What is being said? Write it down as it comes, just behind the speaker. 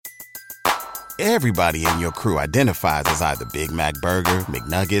Everybody in your crew identifies as either Big Mac Burger,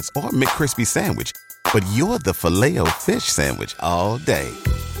 McNuggets, or McCrispy Sandwich. But you're the Filet-O-Fish Sandwich all day.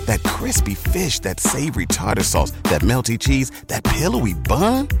 That crispy fish, that savory tartar sauce, that melty cheese, that pillowy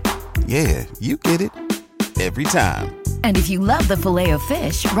bun. Yeah, you get it. Every time. And if you love the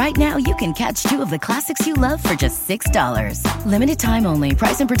Filet-O-Fish, right now you can catch two of the classics you love for just $6. Limited time only.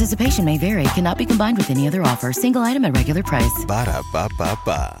 Price and participation may vary. Cannot be combined with any other offer. Single item at regular price.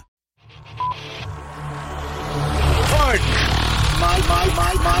 Ba-da-ba-ba-ba. Pardon. My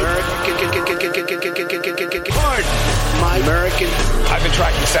American. I've been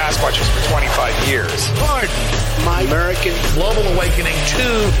tracking Sasquatches for 25 years. Pardon. My American. Global awakening to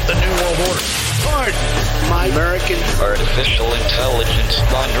the New World Order. Pardon. My American. Artificial intelligence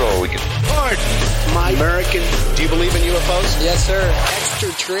android. Pardon. My American. Do you believe in UFOs? Yes, sir.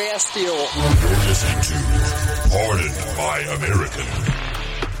 Extraterrestrial. You're listening to Pardon My American.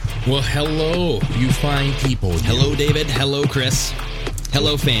 Well, hello, you fine people. Hello, David. Hello, Chris.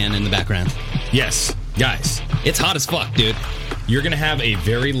 Hello, fan in the background. Yes, guys. It's hot as fuck, dude. You're going to have a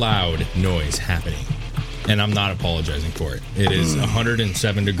very loud noise happening, and I'm not apologizing for it. It is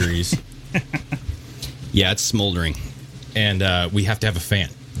 107 degrees. Yeah, it's smoldering. And we have to have a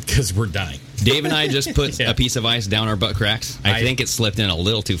fan, because we're dying. Dave and I just put a piece of ice down our butt cracks. I think it slipped in a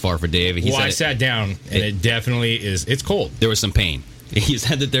little too far for Dave. I sat down, and it definitely is. It's cold. There was some pain. He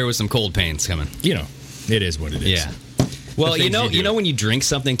said that there was some cold pains coming. You know, it is what it is. Yeah. Well, you know when you drink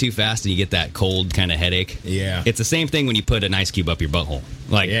something too fast and you get that cold kind of headache? Yeah. It's the same thing when you put an ice cube up your butthole.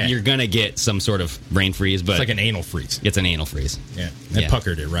 Like, you're going to get some sort of brain freeze, but... It's like an anal freeze. It's an anal freeze. Yeah. That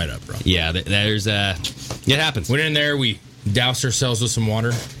puckered it right up, bro. Yeah, there's... it happens. Went in there, we doused ourselves with some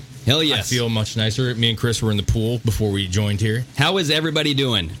water. Hell yes. I feel much nicer. Me and Chris were in the pool before we joined here. How is everybody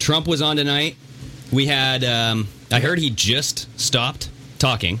doing? Trump was on tonight. We had... I heard he just stopped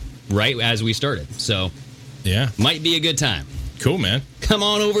talking right as we started. So, yeah, might be a good time. Cool, man. Come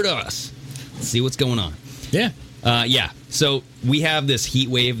on over to us. Let's see what's going on. Yeah. Yeah. So we have this heat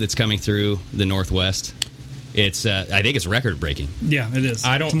wave that's coming through the Northwest. It's, I think it's record breaking. Yeah, it is.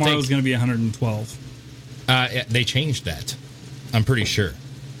 Tomorrow's going to be 112. They changed that. I'm pretty sure.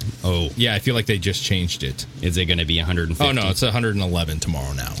 Oh. Yeah, I feel like they just changed it. Is it going to be 150? Oh, no, it's 111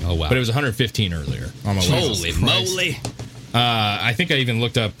 tomorrow now. Oh, wow. But it was 115 earlier. On my Holy moly. I think I even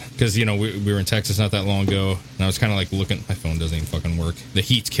looked up, because, you know, we were in Texas not that long ago, and I was kind of like looking, my phone doesn't even fucking work. The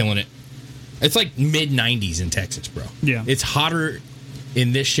heat's killing it. It's like mid-90s in Texas, bro. Yeah. It's hotter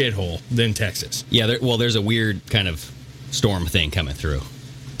in this shithole than Texas. Yeah, there's a weird kind of storm thing coming through.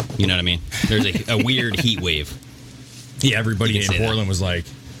 You know what I mean? There's a weird heat wave. Yeah, everybody in Portland was like,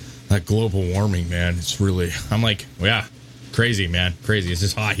 that global warming, man, it's really... I'm like, well, yeah, crazy, man, crazy. It's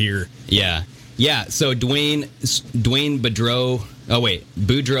just hot here. Yeah. Yeah, so Dwayne Boudreaux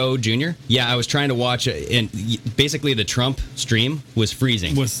Jr. Yeah, I was trying to watch it, and basically the Trump stream was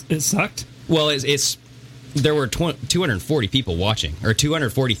freezing. It sucked? Well, there were 240 people watching, or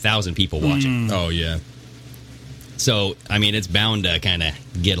 240,000 people watching. Oh, yeah. So, I mean, it's bound to kind of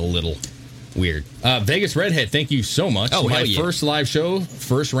get a little weird. Vegas Redhead, thank you so much. Oh, my first live show,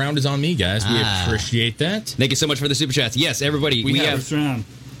 first round is on me, guys. We appreciate that. Thank you so much for the super chats. Yes, everybody, we have... First round.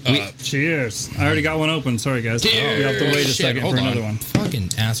 Cheers. I already got one open. Sorry, guys. Cheers. We have to wait a second for another one.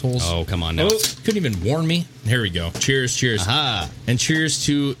 Fucking assholes. Oh, come on now. Oh, couldn't even warn me. Here we go. Cheers, cheers. Aha. And cheers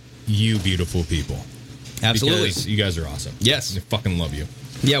to you beautiful people. Absolutely. Because you guys are awesome. Yes. I fucking love you.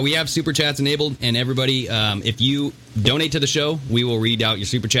 Yeah, we have super chats enabled, and everybody, if you donate to the show, we will read out your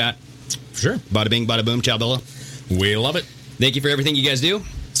super chat. Sure. Bada bing, bada boom, ciao bella. We love it. Thank you for everything you guys do.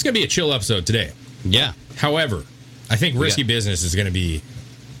 It's going to be a chill episode today. Yeah. However, I think Risky Business is going to be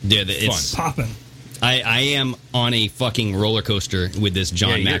it's popping. I am on a fucking roller coaster with this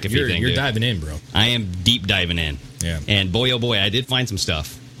John McAfee thing. You're diving in, bro. I am deep diving in. Yeah. And boy, oh boy, I did find some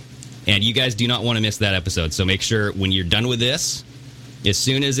stuff. And you guys do not want to miss that episode. So make sure when you're done with this, as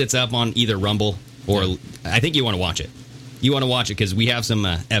soon as it's up on either Rumble or I think you want to watch it. You want to watch it because we have some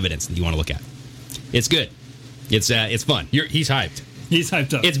evidence that you want to look at. It's good. It's fun. He's hyped. He's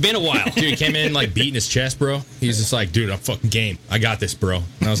hyped up. It's been a while. Dude, he came in like beating his chest, bro. He's just like, dude, I'm fucking game. I got this, bro.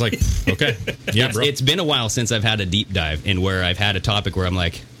 And I was like, okay. Yeah, bro. It's been a while since I've had a deep dive and where I've had a topic where I'm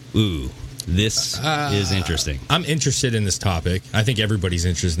like, ooh, this is interesting. I'm interested in this topic. I think everybody's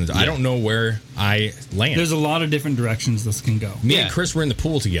interested in this. Yeah. I don't know where I land. There's a lot of different directions this can go. Me and Chris were in the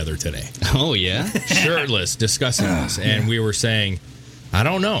pool together today. Oh, yeah? Shirtless, discussing this. And we were saying, I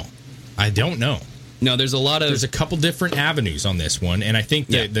don't know. No, there's a couple different avenues on this one, and I think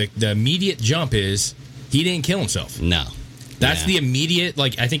the immediate jump is he didn't kill himself. No. That's the immediate,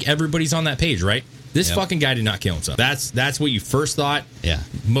 like, I think everybody's on that page, right? This fucking guy did not kill himself. That's what you first thought. Yeah.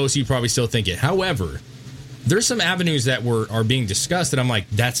 Most of you probably still think it. However, there's some avenues that are being discussed that I'm like,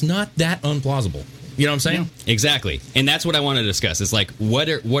 that's not that unplausible. You know what I'm saying? Yeah. Exactly. And that's what I want to discuss. It's like, what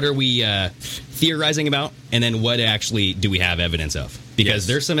are we theorizing about? And then what actually do we have evidence of? Because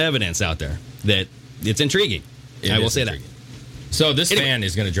there's some evidence out there that it's intriguing. I will say intriguing. That. So this fan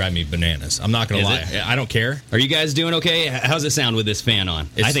is going to drive me bananas. I'm not going to lie. I don't care. Are you guys doing okay? How's it sound with this fan on?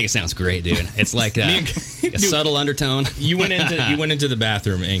 I think it sounds great, dude. It's like a subtle undertone. You went into the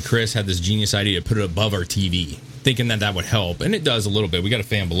bathroom, and Chris had this genius idea to put it above our TV, thinking that would help. And it does a little bit. We got a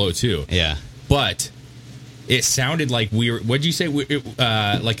fan below, too. Yeah. But it sounded like we were, what'd you say?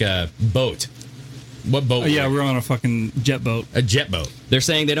 Like a boat. What boat? Yeah, we're on a fucking jet boat. A jet boat. They're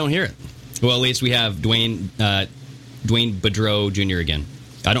saying they don't hear it. Well, at least we have Dwayne Boudreau Jr. again.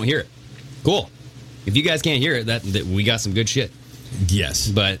 I don't hear it. Cool. If you guys can't hear it, that we got some good shit. Yes.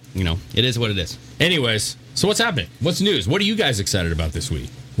 But, it is what it is. Anyways, so what's happening? What's news? What are you guys excited about this week?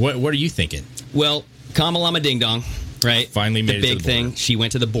 What are you thinking? Well, Kamala Ding Dong, right? Finally made the it to big the border. thing. She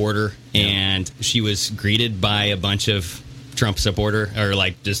went to the border, and she was greeted by a bunch of Trump supporter, or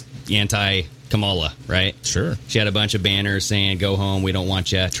like just anti-Kamala, right? Sure. She had a bunch of banners saying, "Go home, we don't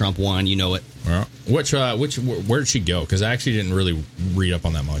want you. Trump won, you know it." Well, where did she go? Because I actually didn't really read up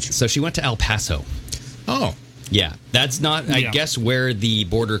on that much. So she went to El Paso. Oh. Yeah. That's not, I guess, where the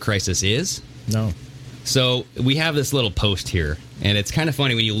border crisis is. No. So we have this little post here, and it's kind of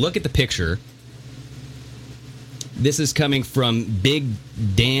funny. When you look at the picture, this is coming from Big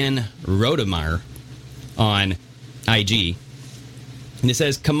Dan Rodemeyer on IG. And it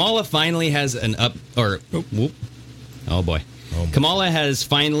says, Kamala finally has an Kamala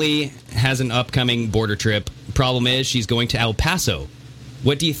has an upcoming border trip. Problem is, she's going to El Paso.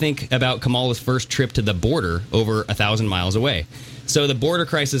 What do you think about Kamala's first trip to the border over 1,000 miles away? So the border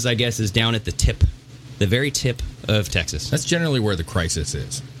crisis, I guess, is down at the very tip of Texas. That's generally where the crisis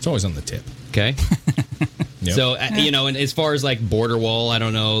is. It's always on the tip. Okay. Yep. So, and as far as like border wall, I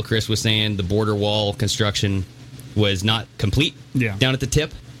don't know, Chris was saying the border wall construction was not complete down at the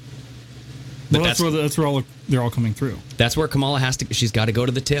tip. But that's where they're all coming through. That's where Kamala she's got to go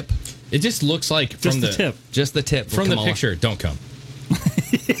to the tip. It just looks like from just the tip. Just the tip. From the picture, don't come.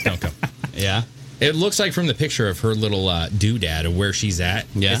 Don't come. Yeah. It looks like from the picture of her little doodad of where she's at.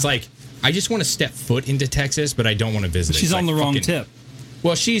 Yeah. It's like, I just want to step foot into Texas, but I don't want to visit it. She's on the wrong tip.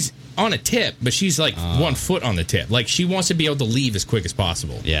 Well, she's on a tip, but she's like 1 foot on the tip. Like, she wants to be able to leave as quick as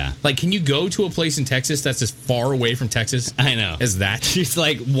possible. Yeah. Like, can you go to a place in Texas that's as far away from Texas I know. as that? She's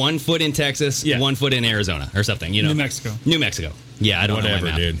like 1 foot in Texas, 1 foot in Arizona or something, New Mexico. Yeah, I don't know.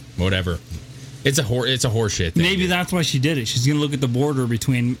 Whatever, dude. Whatever. It's a horseshit thing. Maybe that's why she did it. She's going to look at the border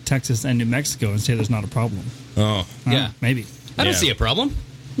between Texas and New Mexico and say there's not a problem. Oh. Yeah. Maybe. I don't see a problem.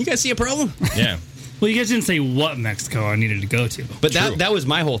 You guys see a problem? Yeah. Well, you guys didn't say what Mexico I needed to go to. But that was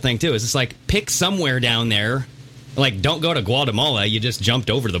my whole thing, too. Is it's like, pick somewhere down there. Like, don't go to Guatemala. You just jumped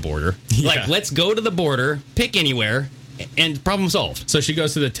over the border. Yeah. Like, let's go to the border, pick anywhere, and problem solved. So she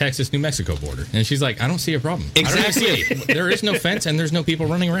goes to the Texas-New Mexico border, and she's like, I don't see a problem. Exactly. There is no fence, and there's no people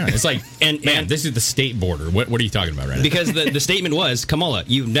running around. It's like, and this is the state border. What are you talking about right now? Because the statement was, Kamala,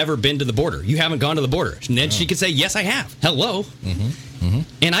 you've never been to the border. You haven't gone to the border. And then she could say, yes, I have. Hello.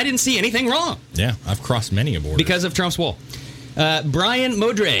 And I didn't see anything wrong. Yeah, I've crossed many a border. Because of Trump's wall. Brian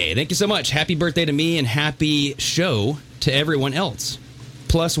Modre, thank you so much. Happy birthday to me and happy show to everyone else.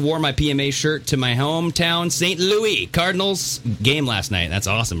 Plus, wore my PMA shirt to my hometown, St. Louis Cardinals game last night. That's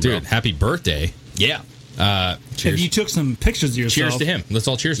awesome, bro. Dude, happy birthday. Yeah. Cheers. If you took some pictures of yourself. Cheers to him. Let's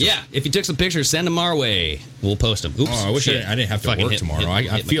all cheers to him. Yeah, if you took some pictures, send them our way. We'll post them. Oops. Oh, I wish I didn't have to work tomorrow.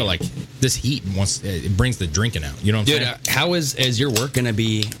 I feel like this heat it brings the drinking out. You know what I'm saying? Dude, how is your work going to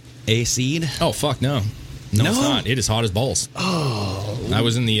be AC'd? Oh, fuck no. No, it's not. It is hot as balls. Oh. I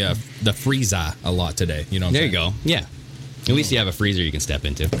was in the freezer a lot today. You know what I'm saying? There you go. Yeah. At least you have a freezer you can step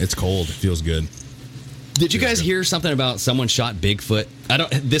into. It's cold. It feels good. Did you guys hear something about someone shot Bigfoot?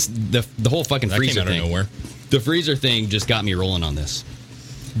 The whole fucking freezer thing. That came out of nowhere. The freezer thing just got me rolling on this.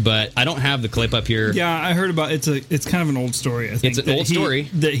 But I don't have the clip up here. Yeah, I heard about it. It's kind of an old story. I think it's an old story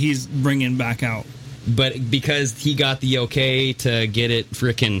that he's bringing back out. But because he got the okay to get it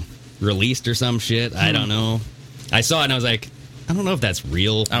frickin' released or some shit, I don't know. I saw it and I was like, I don't know if that's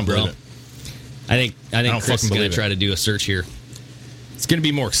real, I don't bro. believe it. I think Chris is going to try to do a search here. It's going to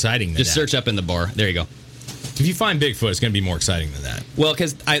be more exciting than Just that. search up in the bar. There you go. If you find Bigfoot, it's going to be more exciting than that. Well,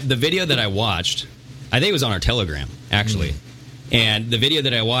 because the video that I watched, I think it was on our Telegram, actually. And the video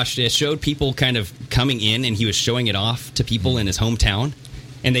that I watched, it showed people kind of coming in, and he was showing it off to people in his hometown.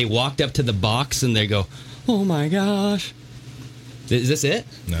 And they walked up to the box, and they go, oh, my gosh. Is this it?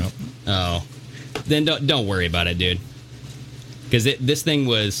 No. Oh. then don't worry about it, dude. Because this thing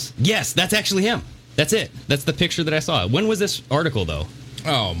was... Yes, that's actually him. That's it. That's the picture that I saw. When was this article, though?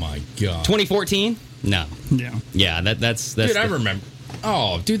 Oh, my God. 2014? No. Yeah. Yeah, that's dude, I remember.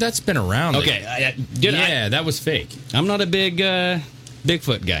 Oh, dude, that's been around. Okay. That was fake. I'm not a big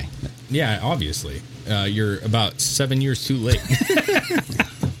Bigfoot guy. Yeah, obviously. You're about 7 years too late.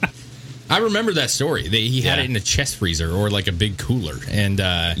 I remember that story. He had it in a chest freezer or like a big cooler. And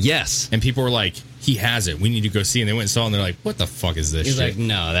yes. And people were like, he has it. We need to go see. And they went and saw it, and they're like, what the fuck is this He's shit? like,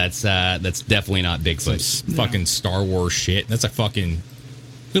 no, that's definitely not Bigfoot. Some fucking Star Wars shit. That's a fucking...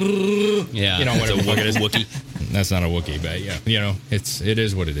 Yeah. You know, whatever the fuck it is. Wookiee. That's not a Wookiee, but yeah. You know, it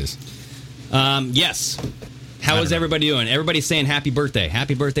is what it is. Yes. How is everybody doing? Everybody's saying happy birthday.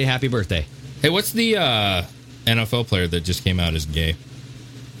 Happy birthday, happy birthday. Hey, what's the NFL player that just came out as gay?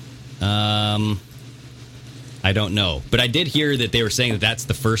 I don't know. But I did hear that they were saying that that's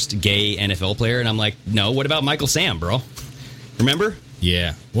the first gay NFL player, and I'm like, no, what about Michael Sam, bro? Remember?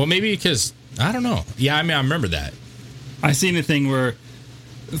 Yeah. Well, maybe because, I don't know. Yeah, I mean, I remember that. I seen a thing where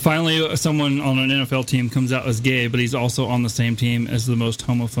finally someone on an NFL team comes out as gay, but he's also on the same team as the most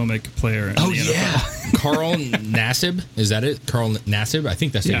homophobic player in the NFL. Carl Nassib. Is that it? Carl Nassib? I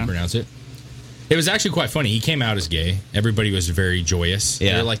think that's how you pronounce it. It was actually quite funny. He came out as gay. Everybody was very joyous.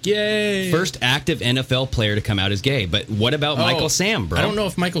 Yeah. They're like, yay. First active NFL player to come out as gay. But what about Michael Sam, bro? I don't know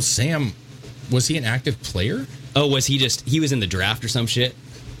if Michael Sam, was he an active player? Oh, was he was in the draft or some shit?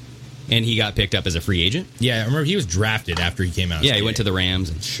 And he got picked up as a free agent? Yeah, I remember he was drafted after he came out as Yeah, gay. he went to the Rams.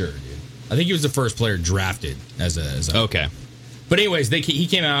 And Sure, dude. I think he was the first player drafted as a okay. But anyways, he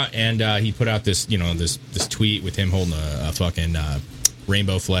came out and he put out this, this tweet with him holding a fucking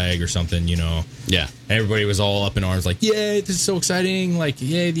rainbow flag or something, Yeah. And everybody was all up in arms like, yay, this is so exciting. Like,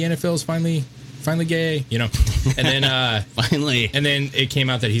 yay, the NFL is finally gay, And then finally. And then it came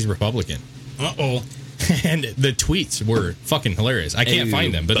out that he's Republican. Uh-oh. And the tweets were fucking hilarious. I can't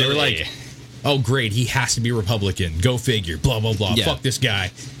find them, but they were like, oh, great, he has to be Republican. Go figure. Blah, blah, blah. Yeah. Fuck this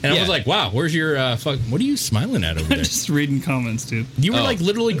guy. And I was like, wow, where's your what are you smiling at over there? Just reading comments, dude. You were like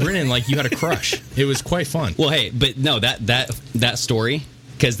literally grinning like you had a crush. It was quite fun. Well, hey, but no, that story,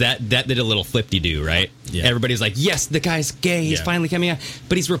 because that did a little flip-de-doo, right? Yeah. Everybody's like, yes, the guy's gay. He's finally coming out.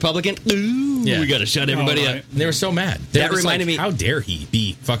 But he's Republican. Ooh, we got to shut everybody up. And they were so mad. That reminded me. How dare he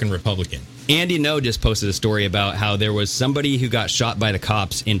be fucking Republican? Andy No just posted a story about how there was somebody who got shot by the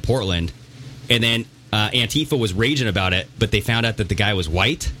cops in Portland, and then Antifa was raging about it, but they found out that the guy was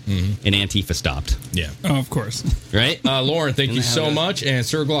white, and Antifa stopped. Yeah. Oh, of course. Right? Lauren, thank you so much. And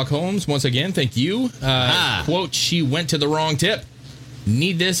Sir Glock Holmes, once again, thank you. Quote, she went to the wrong tip.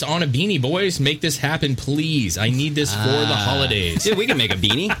 Need this on a beanie, boys. Make this happen, please. I need this for the holidays. Dude, we can make a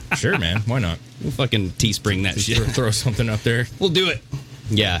beanie. Sure, man. Why not? We'll fucking Teespring that shit. Throw something up there. We'll do it.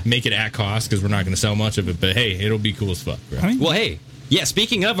 Yeah. Make it at cost because we're not going to sell much of it. But hey, it'll be cool as fuck. Right? Well, hey. Yeah,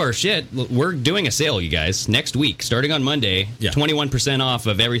 speaking of our shit, we're doing a sale, you guys, next week, starting on Monday, 21% off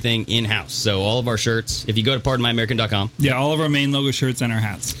of everything in-house. So all of our shirts, if you go to pardonmyamerican.com. Yeah, all of our main logo shirts and our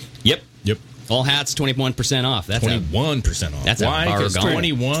hats. Yep. All hats, 21% off. That's 21% off. That's why? Because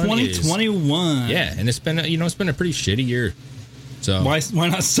 2021. Yeah, and it's been a pretty shitty year. So why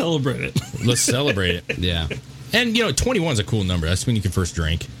not celebrate it? Let's celebrate it. Yeah. And 21 is a cool number. That's when you can first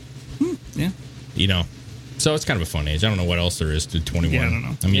drink. Yeah. So it's kind of a fun age. I don't know what else there is to 21. Yeah, I don't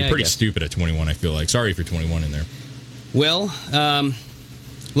know. I mean, you're pretty stupid at 21, I feel like. Sorry if you're 21 in there. Well,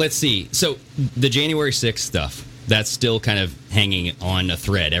 let's see. So the January 6th stuff, that's still kind of hanging on a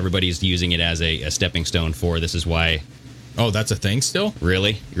thread. Everybody's using it as a stepping stone for this is why. Oh, that's a thing still?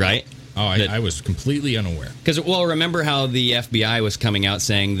 Really? Right? Oh, I was completely unaware. Because, remember how the FBI was coming out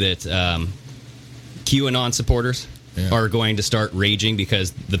saying that QAnon supporters are going to start raging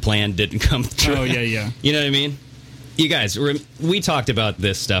because the plan didn't come through. Oh, yeah. You know what I mean? You guys, we talked about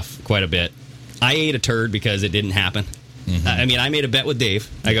this stuff quite a bit. I ate a turd because it didn't happen. Mm-hmm. I mean, I made a bet with Dave.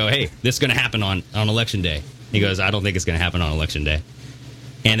 I go, hey, this is going to happen on Election Day. He goes, I don't think it's going to happen on Election Day.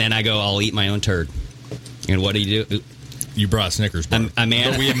 And then I go, I'll eat my own turd. And what do you do? You brought Snickers bar. A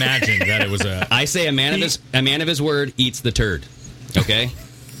man. But we imagined that it was a... I say a man of his word eats the turd. Okay?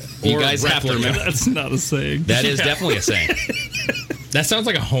 You guys have to remember. That's not a saying. That is definitely a saying. That sounds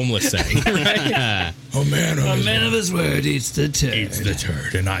like a homeless saying, right? A man of his word eats the turd. Eats the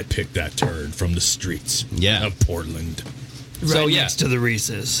turd, and I picked that turd from the streets of Portland. Right next to the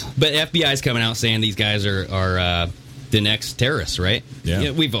Reese's. But FBI's coming out saying these guys are the next terrorists, right?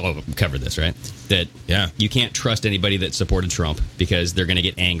 Yeah. We've all covered this, right? That you can't trust anybody that supported Trump because they're going to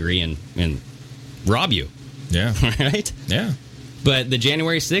get angry and rob you. Yeah. Right? Yeah. But the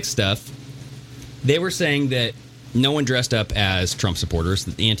January 6th stuff, they were saying that no one dressed up as Trump supporters.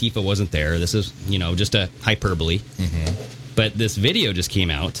 Antifa wasn't there. This is, just a hyperbole. Mm-hmm. But this video just came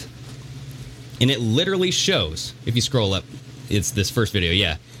out, and it literally shows, if you scroll up, it's this first video,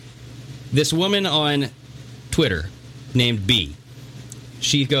 yeah. This woman on Twitter named B,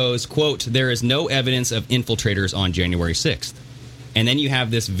 she goes, quote, "There is no evidence of infiltrators on January 6th. And then you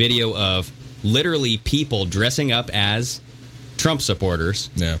have this video of literally people dressing up as Trump supporters,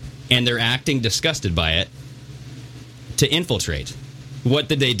 and they're acting disgusted by it to infiltrate. What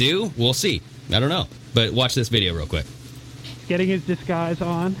did they do? We'll see. I don't know. But watch this video real quick. Getting his disguise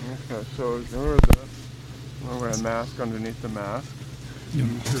on. Okay, so ignore this. I'm going to wear a mask underneath the mask. You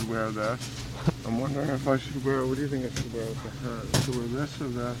should wear this. I'm wondering if I should wear, what do you think I should wear with the hat? Should I wear this or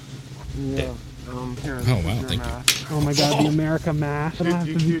this? Yeah. Here, oh, wow, thank you. Oh, my God, the America mask. I don't have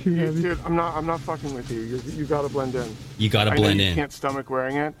to be too heavy. Dude, I'm not fucking with you. You got to blend in. You got to blend in. You can't stomach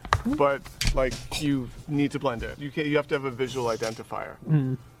wearing it, but, you need to blend it. You have to have a visual identifier.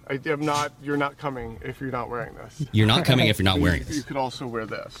 You're not coming if you're not wearing this. You're not coming if you're not wearing this. You could also wear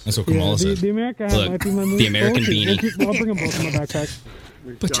this. That's what Kamala said. The America hat might be my move. The American beanie. I'll bring them both in my backpack.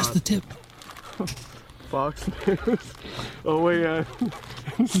 But just the tip. Fox News, OAN,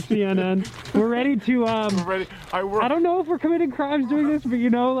 CNN. We're ready to. We're ready. I don't know if we're committing crimes doing this, but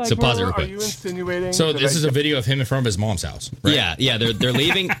So pause it real quick. Are you insinuating? So this is a video of him in front of his mom's house. Right? Yeah. They're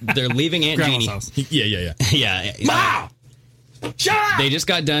leaving. They're leaving Aunt Grandma's Jeannie. house. Yeah. Mom! Shut up! They just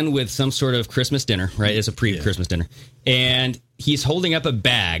got done with some sort of Christmas dinner, right? It's a pre-Christmas dinner. And he's holding up a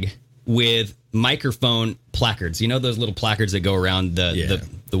bag with microphone placards. You know those little placards that go around the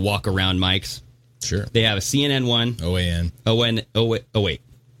walk-around mics? Sure. They have a CNN one. OAN. Oh, wait.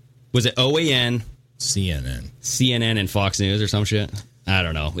 Was it OAN? CNN and Fox News or some shit? I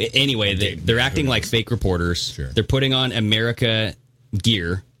don't know. Anyway, they're acting like fake reporters. Sure. They're putting on America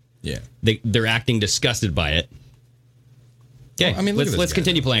gear. Yeah. They're acting disgusted by it. Okay, well, let's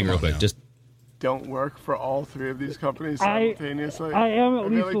continue playing real quick. Just don't work for all three of these companies simultaneously. I am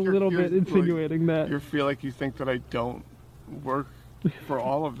at least a little bit insinuating that. You feel like you think that I don't work for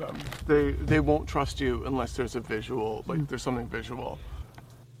all of them. They won't trust you unless there's a visual, there's something visual.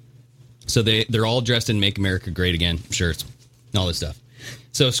 So they're all dressed in Make America Great Again shirts, all this stuff.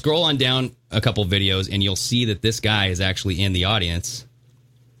 So scroll on down a couple videos and you'll see that this guy is actually in the audience.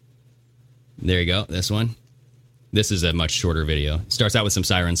 There you go, this one. This is a much shorter video. It starts out with some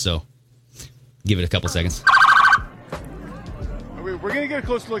sirens, so give it a couple seconds. We're going to get a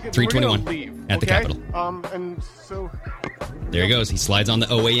close look at 321 at the Capitol. And so there he goes. He slides on the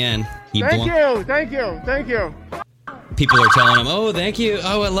OAN. Thank you. People are telling him, "Oh, thank you.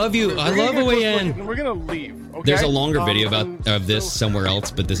 Oh, I love you. I love OAN." We're going to leave. Okay? There's a longer video of this somewhere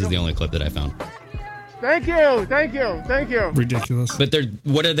else, but this is the only clip that I found. Thank you. Ridiculous. But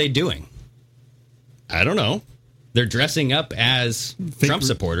what are they doing? I don't know. They're dressing up as Trump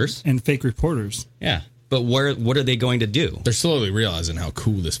supporters and fake reporters. Yeah, but what are they going to do? They're slowly realizing how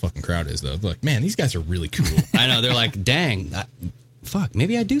cool this fucking crowd is, though. They're like, man, these guys are really cool. I know. They're like, dang, fuck,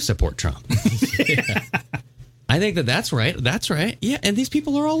 maybe I do support Trump. Yeah. I think that's right. That's right. Yeah, and these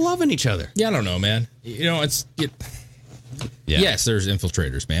people are all loving each other. Yeah, I don't know, man. Yes, there's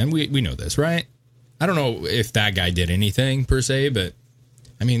infiltrators, man. We know this, right? I don't know if that guy did anything per se, but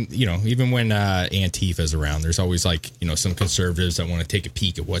I mean, even when Antifa's around, there's always some conservatives that want to take a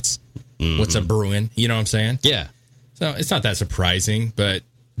peek at what's a brewing. You know what I'm saying? Yeah. So it's not that surprising, but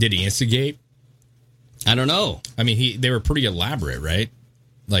did he instigate? I don't know. I mean, they were pretty elaborate, right?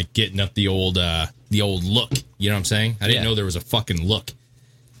 Like getting up the old look. You know what I'm saying? I didn't know there was a fucking look.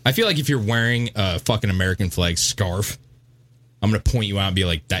 I feel like if you're wearing a fucking American flag scarf, I'm going to point you out and be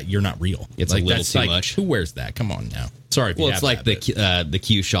like, "That you're not real." It's like, a little too much. Who wears that? Come on now. Sorry. Well, it's like the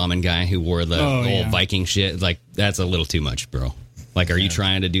Q shaman guy who wore the old Viking shit. Like, that's a little too much, bro. Like, are you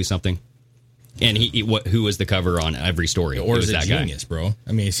trying to do something? And who was the cover on every story? Or is it genius, bro?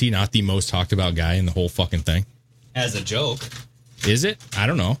 I mean, is he not the most talked about guy in the whole fucking thing? As a joke. Is it? I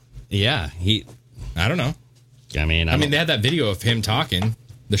don't know. Yeah, I don't know. I mean, they had that video of him talking,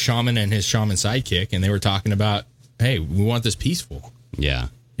 the shaman and his shaman sidekick, and they were talking about, hey, we want this peaceful. Yeah. You know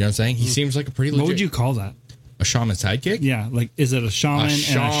what I'm saying? He seems like a pretty legit... What would you call that? A shaman sidekick? Yeah, like, is it a shaman and a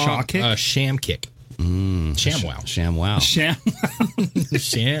shaw kick? A sham kick. ShamWow. Shaman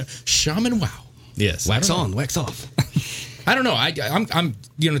wow. Yes. Wax on, wax off. I don't know. I'm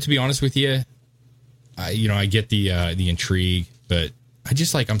to be honest with you, I get the intrigue, but I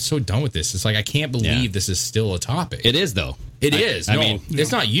just I'm so done with this. It's like I can't believe this is still a topic. It is though. It is. I mean,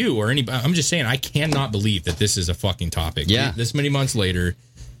 it's not you or anybody. I'm just saying I cannot believe that this is a fucking topic. Yeah. This many months later,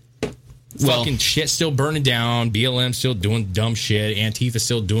 fucking shit still burning down. BLM still doing dumb shit. Antifa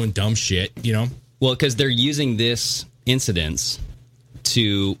still doing dumb shit. Well, because they're using this incidents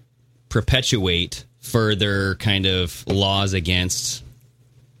to perpetuate further kind of laws against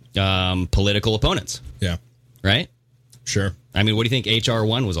political opponents. Yeah. Right? Sure. I mean, what do you think HR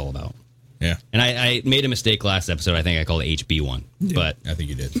 1 was all about? Yeah. And I made a mistake last episode. I think I called it HB 1. Yeah, but I think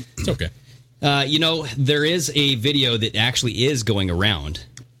you did. It's okay. There is a video that actually is going around.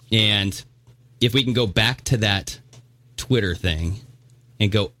 And if we can go back to that Twitter thing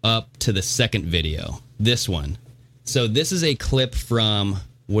and go up to the second video, this one. So this is a clip from,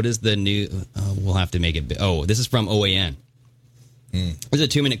 what is the new, we'll have to make it, this is from OAN. It's a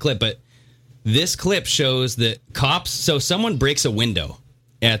 2-minute clip, but this clip shows that cops, so someone breaks a window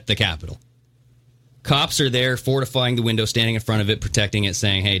at the Capitol. Cops are there fortifying the window, standing in front of it, protecting it,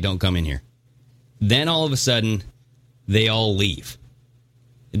 saying, hey, don't come in here. Then all of a sudden, they all leave.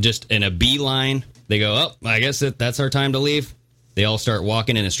 Just in a beeline, they go, oh, I guess that's our time to leave. They all start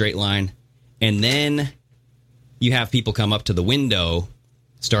walking in a straight line. And then you have people come up to the window,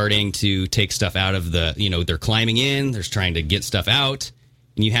 starting to take stuff out of the, they're climbing in, they're trying to get stuff out.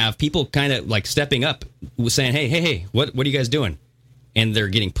 And you have people kind of like stepping up, saying, hey, what are you guys doing? And they're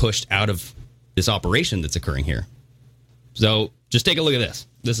getting pushed out of this operation that's occurring here. So just take a look at this.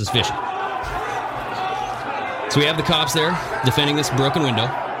 This is fishy. So we have the cops there defending this broken window.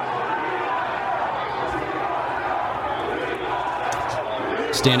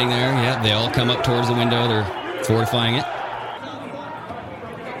 Standing there, yeah, they all come up towards the window. They're fortifying it.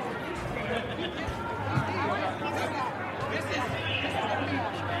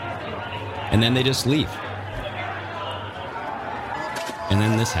 And then they just leave. And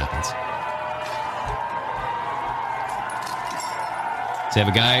then this happens. So you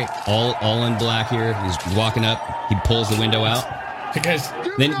have a guy all in black here. He's walking up. He pulls the window out. Hey guys,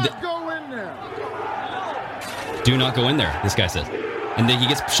 Do not go in there. Do not go in there, this guy says. And then he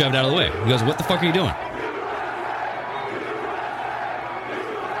gets shoved out of the way. He goes, what the fuck are you doing?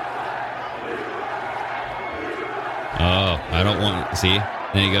 Oh, I don't want... See?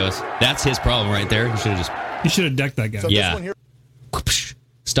 Then he goes, that's his problem right there. You should have decked that guy. So yeah.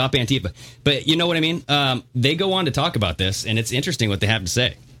 Stop Antifa. But you know what I mean? They go on to talk about this, and it's interesting what they have to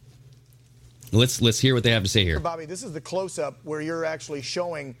say. Let's hear what they have to say here. Bobby, this is the close-up where you're actually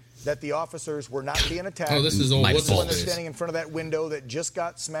showing that the officers were not being attacked. Oh, this is old. This is when they're standing in front of that window that just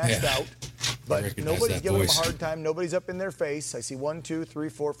got smashed out. But nobody's giving them a hard time. Nobody's up in their face. I see 1, 2, 3,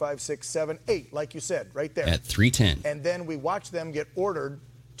 4, 5, 6, 7, 8, like you said, right there. At 3:10. And then we watch them get ordered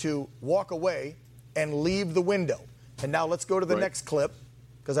to walk away and leave the window. And now let's go to the next clip,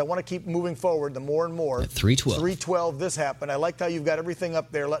 because I want to keep moving forward the more and more. At 3:12. 3:12, this happened. I liked how you've got everything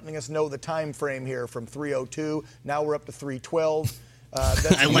up there, letting us know the time frame here from 3:02. Now we're up to 3:12.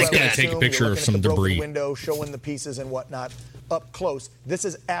 I like that. Take a picture of some debris. Window, showing the pieces and whatnot up close. This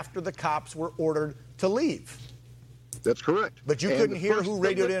is after the cops were ordered to leave. That's correct. But you couldn't hear who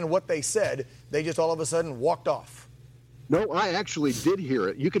radioed in and what they said. They just all of a sudden walked off. No, I actually did hear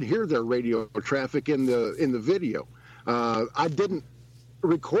it. You could hear their radio traffic in the video. I didn't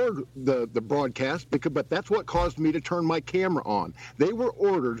record the broadcast, but that's what caused me to turn my camera on. They were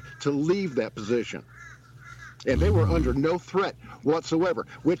ordered to leave that position. And they were under no threat whatsoever,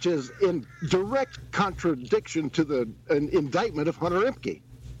 which is in direct contradiction to the indictment of Hunter Impke.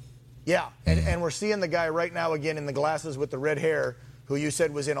 Yeah, and we're seeing the guy right now again in the glasses with the red hair, who you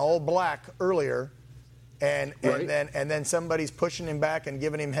said was in all black earlier, and then somebody's pushing him back and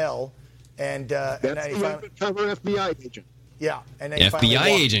giving him hell, and that's and the FBI agent. Yeah, and then FBI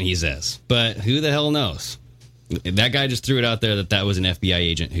agent, he says, but who the hell knows? That guy just threw it out there that was an FBI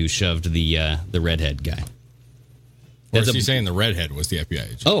agent who shoved the redhead guy. Or is he saying the redhead was the FBI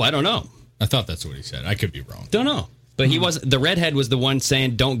agent? Oh, I don't know. I thought that's what he said. I could be wrong. Don't know. But he was the redhead was the one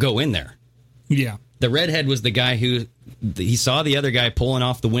saying, don't go in there. Yeah. The redhead was the guy who he saw the other guy pulling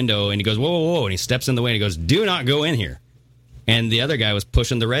off the window and he goes, whoa, whoa, whoa. And he steps in the way and he goes, do not go in here. And the other guy was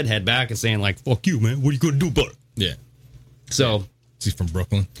pushing the redhead back and saying, like, fuck you, man. What are you going to do about it? Yeah. So. Is he from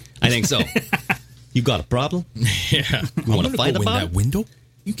Brooklyn? I think so. You got a problem? Yeah. You want to fight about that window?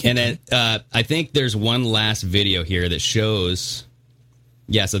 You can't. And then I think there's one last video here that shows.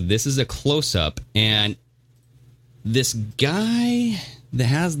 Yeah, so this is a close-up, and this guy that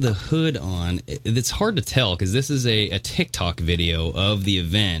has the hood on, it's hard to tell because this is a TikTok video of the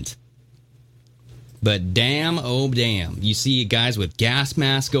event. But damn, oh damn. You see guys with gas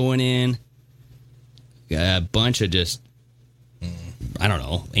masks going in, a bunch of just, I don't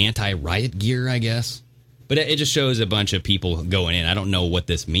know, anti-riot gear, I guess. But it just shows a bunch of people going in. I don't know what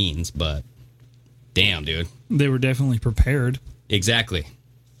this means, but damn, dude. They were definitely prepared. Exactly.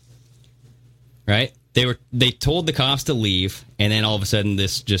 Right? They told the cops to leave, and then all of a sudden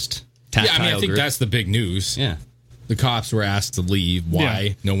this just Yeah, I mean, I think that's the big news. Yeah. The cops were asked to leave. Why?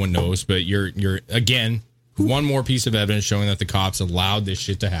 Yeah. No one knows. But you're again, one more piece of evidence showing that the cops allowed this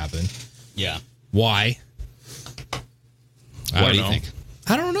shit to happen. Yeah. Why? What do you think?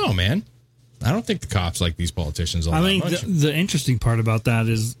 I don't know, man. I don't think the cops like these politicians all I that mean, much. the interesting part about that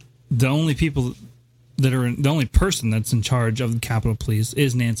is the only people that are the only person that's in charge of the Capitol Police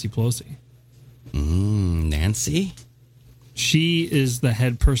is Nancy Pelosi. Nancy? She is the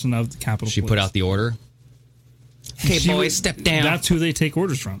head person of the Capitol Police. She put out the order. Okay, boys, step down. That's who they take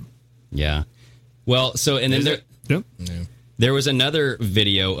orders from. Yeah. Well, so and then there was another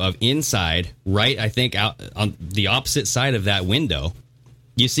video of inside, right? I think out on the opposite side of that window.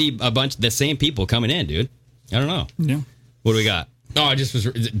 You see a bunch the same people coming in, dude. I don't know. Yeah. What do we got? Oh, I just was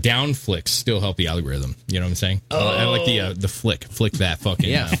down flicks still help the algorithm. You know what I'm saying? I like the flick that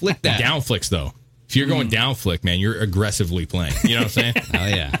fucking flick that down flicks though. If you're going down flick, man, you're aggressively playing. You know what I'm saying? Oh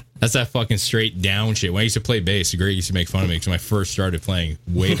yeah, that's that fucking straight down shit. When I used to play bass, Greg used to make fun of me because when I first started playing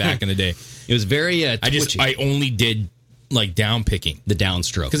way back in the day, it was very twitchy. I only did like down picking, the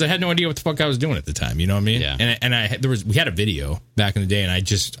downstroke, because I had no idea what the fuck I was doing at the time. You know what I mean? Yeah. And we had a video back in the day, and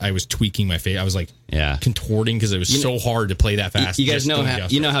I was tweaking my face. I was like contorting because it was so hard to play that fast. You guys know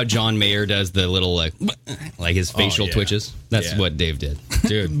how John Mayer does the little like his facial twitches. That's what Dave did,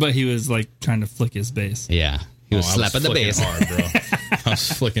 dude. But he was like trying to flick his bass. Yeah, he was slapping the bass hard, bro. I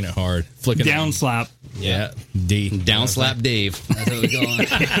was flicking it hard, down slap. Yeah, down slap Dave. That's how we going.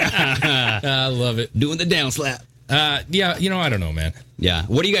 I love it. Doing the down slap. Yeah, I don't know, man. Yeah.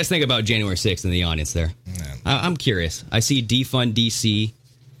 What do you guys think about January 6th in the audience there? I'm curious. I see defund DC.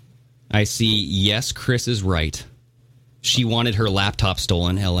 I see, yes, Chris is right. She wanted her laptop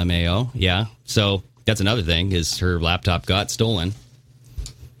stolen, LMAO. Yeah. So that's another thing, is her laptop got stolen.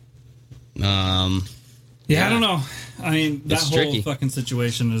 Yeah, I don't know. I mean, that whole tricky. fucking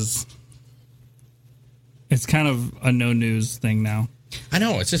situation it's kind of a no news thing now. I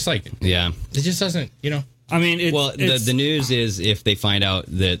know. It's just like, it just doesn't, I mean, the news is if they find out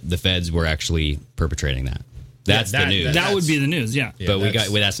that the feds were actually perpetrating that. That's the news. That would be the news, yeah. But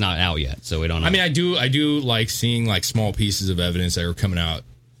that's not out yet, so we don't know. I mean, I do like seeing like small pieces of evidence that are coming out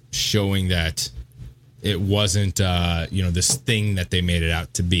showing that it wasn't this thing that they made it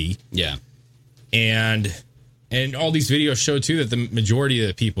out to be. Yeah. And all these videos show too that the majority of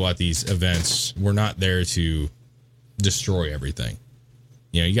the people at these events were not there to destroy everything.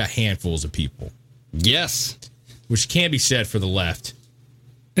 You got handfuls of people. Yes. Which can be said for the left.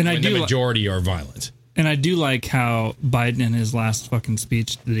 And when the majority are violent. And I do like how Biden in his last fucking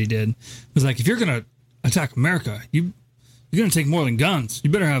speech that he did was like, if you're going to attack America, you're going to take more than guns. You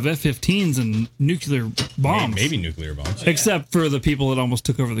better have F-15s and nuclear bombs. Maybe nuclear bombs. Except for the people that almost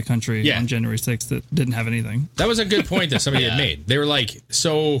took over the country on January 6th that didn't have anything. That was a good point that somebody had made. They were like,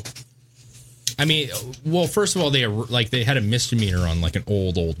 so... I mean, well, first of all, they had a misdemeanor on like an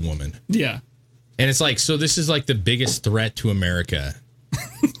old woman. Yeah. And it's like, so this is like the biggest threat to America,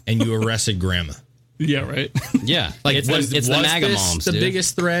 and you arrested grandma. Yeah, right. Yeah, like it's the MAGA moms. The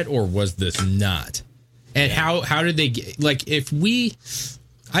biggest threat, or was this not? And how did they get? Like,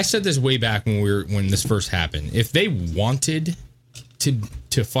 I said this way back when this first happened. If they wanted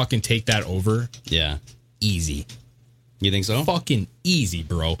to fucking take that over, easy. You think so? Fucking easy,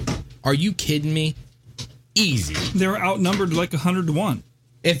 bro. Are you kidding me? Easy. They were outnumbered like 100 to 1.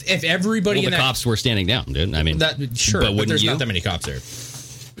 If everybody the cops were standing down, dude. I mean, but there's not that many cops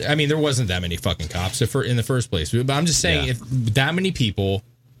there. I mean, there wasn't that many fucking cops in the first place. But I'm just saying, if that many people,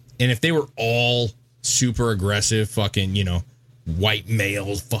 and if they were all super aggressive, fucking, white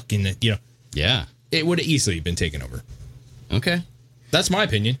males, fucking, it would have easily been taken over. Okay, that's my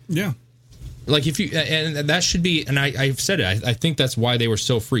opinion. Yeah. Like and that should be, and I've said it. I think that's why they were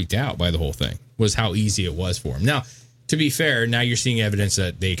so freaked out by the whole thing, was how easy it was for them. Now, to be fair, now you're seeing evidence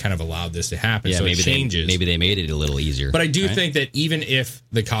that they kind of allowed this to happen. Yeah, so maybe it changes. Maybe they made it a little easier. But I do think that even if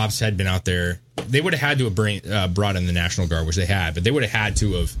the cops had been out there, they would have had to have brought in the National Guard, which they had. But they would have had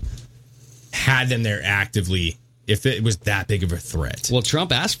to have had them there actively if it was that big of a threat. Well,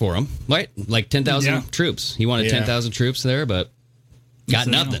 Trump asked for them, right? Like 10,000 troops. He wanted 10,000 troops there, but got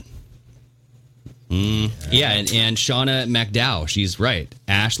nothing. Yeah, and Shauna McDowell, she's right.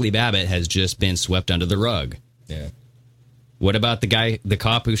 Ashley Babbitt has just been swept under the rug. Yeah. What about the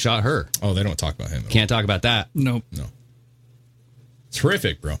cop who shot her? Oh, they don't talk about him. Can't talk about that. Nope. No.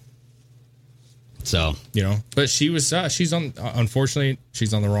 Terrific, bro. So, but she was, unfortunately,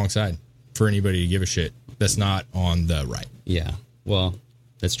 she's on the wrong side for anybody to give a shit that's not on the right. Yeah. Well,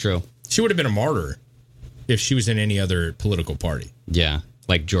 that's true. She would have been a martyr if she was in any other political party. Yeah.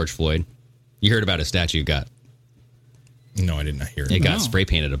 Like George Floyd. You heard about a statue got. No, I did not hear it. It got spray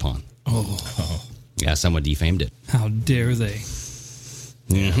painted upon. Oh. Yeah, someone defamed it. How dare they?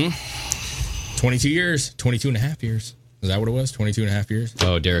 Mm-hmm. 22 years. 22 and a half years. Is that what it was? 22 and a half years?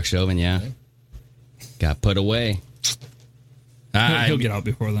 Oh, Derek Chauvin, yeah. Got put away. He'll get out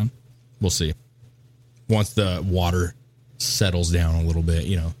before then. We'll see. Once the water settles down a little bit,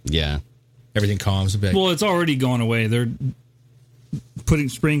 Yeah. Everything calms a bit. Well, it's already going away. They're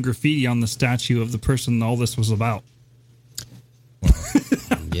spraying graffiti on the statue of the person all this was about.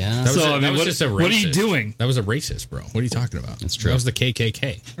 Yeah. That was just a racist. What are you doing? That was a racist, bro. What are you talking about? That's true. That was the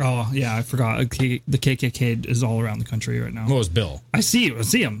KKK. Oh, yeah, I forgot. The KKK is all around the country right now. What was Bill? I see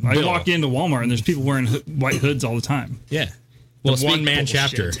him. I walk into Walmart and there's people wearing white hoods all the time. Yeah. Well, one-man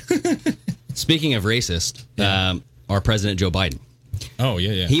chapter. Speaking of racist, our president, Joe Biden. Oh,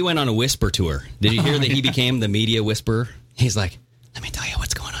 yeah. He went on a whisper tour. Did you hear that he became the media whisperer? He's like, let me tell you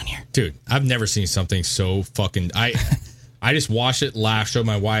what's going on here. Dude, I've never seen something so fucking... I just watched it, laughed, showed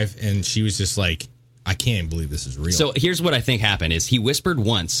my wife, and she was just like, I can't even believe this is real. So here's what I think happened is he whispered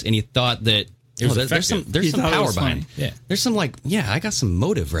once, and he thought that there's some power behind it. Yeah. There's some I got some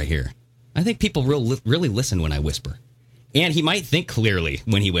motive right here. I think people really listen when I whisper. And he might think clearly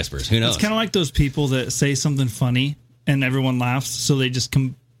when he whispers. Who knows? It's kind of like those people that say something funny and everyone laughs, so they just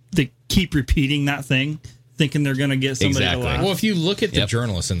they keep repeating that thing, thinking they're going to get somebody to laugh. Well, if you look at the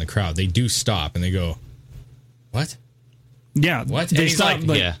journalists in the crowd, they do stop and they go, what? Yeah. What? They and he's stop,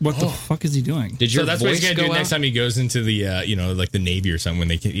 like, what the fuck is he doing? So that's what he's going to do next time he goes into the, like the Navy or something when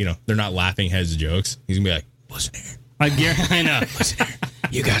they can, they're not laughing heads jokes. He's going to be like, listen here. I know. Listen here.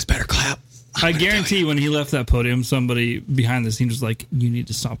 You guys better clap. I guarantee when he left that podium, somebody behind the scenes was like, you need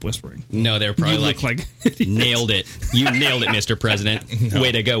to stop whispering. No, they were probably You like, look like nailed it. You nailed it, Mr. President. No.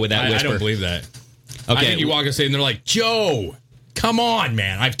 Way to go with that whisper. I don't believe that. Okay. I think you walk on stage and they're like, Joe, come on,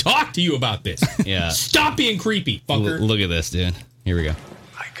 man. I've talked to you about this. Yeah. Stop being creepy, fucker. Look at this, dude. Here we go.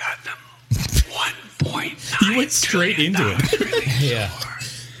 I got them. 1.9 You went straight into it. Really Yeah.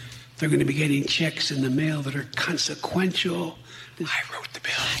 They're going to be getting checks in the mail that are consequential. I wrote the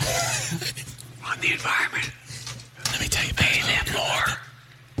bill on the environment. Let me tell you, pay them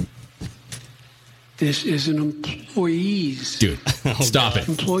more. This is an employees. Dude, stop it.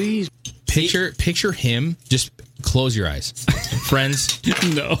 Employees. Picture him. Just close your eyes. Friends.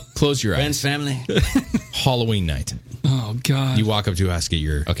 No. Close your Friends, eyes. family. Halloween night. Oh, God. You walk up to us, get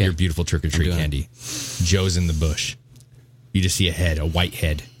your beautiful trick-or-treat candy. Joe's in the bush. You just see a head, a white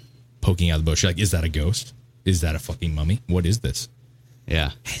head, poking out of the bush. You're like, is that a ghost? Is that a fucking mummy? What is this? Yeah.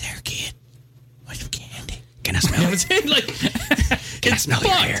 Hey there, kid. What's your candy? Can I smell it? Can I smell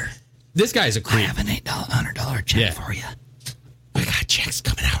your hair? This guy's a creep. I have an $100 check for you. We got checks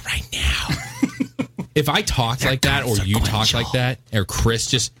coming out right now. If I talked like that, or you talk like that, or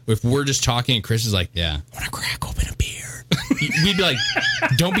Chris if we're just talking and Chris is like, yeah, I want to crack open a beer. We'd be like,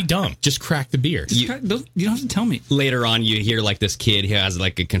 don't be dumb. Just crack the beer. You don't have to tell me. Later on, you hear like this kid who has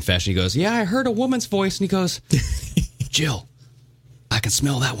like a confession. He goes, yeah, I heard a woman's voice. And he goes, Jill, I can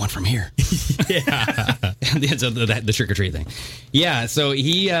smell that one from here. Yeah. The trick-or-treat thing. Yeah, so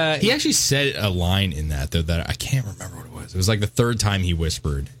he actually said a line in that, though, that I can't remember what it was. It was like the third time he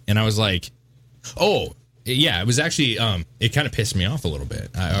whispered. And I was like, oh, yeah, it was actually, it kind of pissed me off a little bit.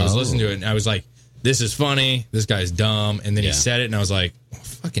 I was listening to it, and I was like, this is funny. This guy's dumb. And then he said it, and I was like, oh,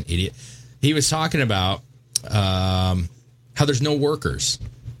 fucking idiot. He was talking about how there's no workers.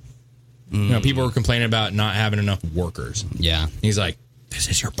 People were complaining about not having enough workers. Yeah. He's like, this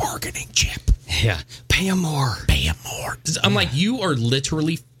is your bargaining chip. Yeah. Pay them more. Pay them more. I'm like, you are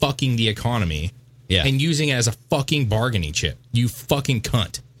literally fucking the economy and using it as a fucking bargaining chip. You fucking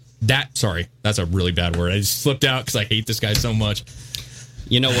cunt. Sorry, that's a really bad word. I just slipped out because I hate this guy so much.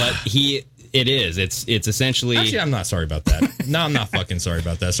 You know what? It is. It's essentially... Actually, I'm not sorry about that. No, I'm not fucking sorry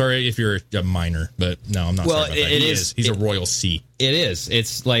about that. Sorry if you're a minor, but no, I'm not sorry about that. He is. He's a royal C. It is.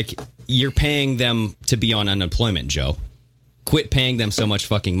 It's like you're paying them to be on unemployment, Joe. Quit paying them so much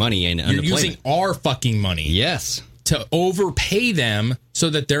fucking money and unemployment. You're using our fucking money. Yes. To overpay them so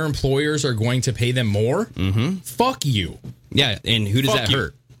that their employers are going to pay them more? Mm-hmm. Fuck you. Yeah, and who does that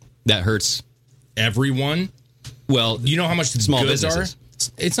hurt? That hurts everyone. Well, you know how much small goods businesses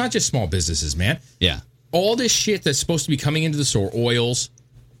are? It's not just small businesses, man. Yeah. All this shit that's supposed to be coming into the store, oils,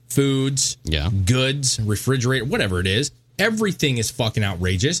 foods, goods, refrigerator, whatever it is, everything is fucking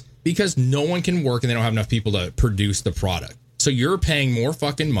outrageous because no one can work and they don't have enough people to produce the product. So you're paying more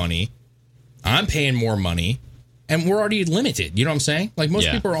fucking money. I'm paying more money. And we're already limited. You know what I'm saying? Like, most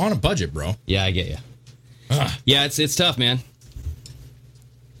people are on a budget, bro. Yeah, I get you. Yeah, it's tough, man.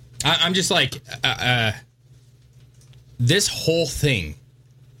 I'm just like, this whole thing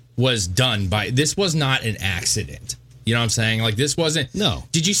was done by, this was not an accident. You know what I'm saying? Like, this wasn't... No.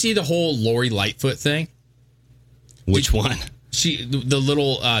 Did you see the whole Lori Lightfoot thing? Which one? The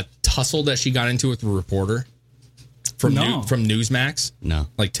little tussle that she got into with the reporter from from Newsmax? No.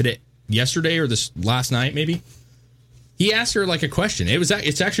 Like yesterday or this last night, maybe? He asked her like a question.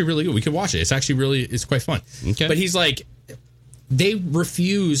 It's actually really good. We could watch it. It's quite fun. Okay. But he's like, they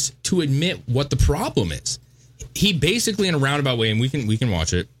refuse to admit what the problem is. He basically, in a roundabout way, and we can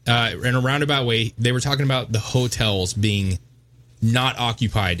watch it. In a roundabout way, they were talking about the hotels being not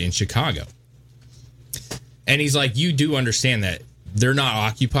occupied in Chicago. And he's like, you do understand that they're not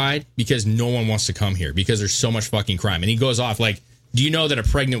occupied because no one wants to come here because there's so much fucking crime. And he goes off like, do you know that a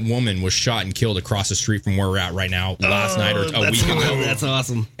pregnant woman was shot and killed across the street from where we're at right now last night or a week ago? That's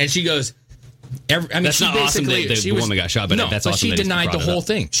awesome. And she goes, that's not awesome that the woman got shot, but that's awesome. She denied the whole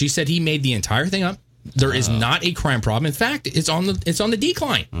thing. She said he made the entire thing up. There is not a crime problem. In fact, it's on the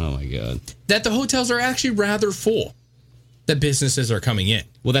decline. Oh my god! That the hotels are actually rather full. That businesses are coming in.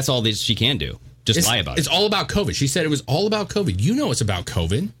 Well, that's all she can do. Just lie about it. It's all about COVID. She said it was all about COVID. You know it's about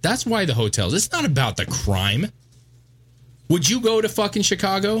COVID. That's why the hotels. It's not about the crime. Would you go to fucking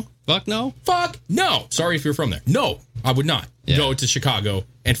Chicago? Fuck no. Fuck no. Sorry if you're from there. No, I would not go to Chicago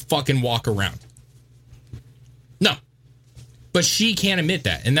and fucking walk around. No. But she can't admit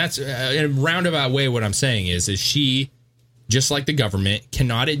that. And that's, in a roundabout way, what I'm saying is she, just like the government,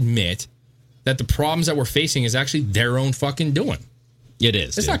 cannot admit that the problems that we're facing is actually their own fucking doing. It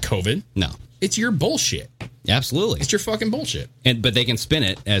is. It's not COVID. No. It's your bullshit. Absolutely. It's your fucking bullshit. But they can spin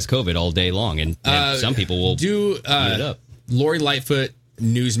it as COVID all day long, and some people will do it up. Lori Lightfoot,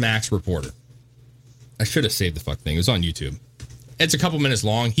 Newsmax reporter. I should have saved the fuck thing. It was on YouTube. It's a couple minutes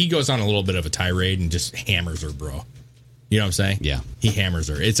long. He goes on a little bit of a tirade and just hammers her, bro. You know what I'm saying? Yeah. He hammers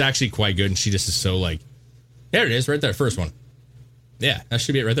her. It's actually quite good, and she just is so like, there it is, right there, first one. Yeah, that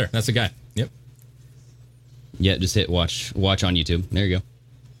should be it right there. That's the guy. Yep. Yeah, just hit watch on YouTube. There you go.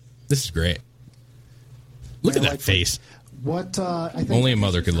 This is great. Look at that face. What I think only a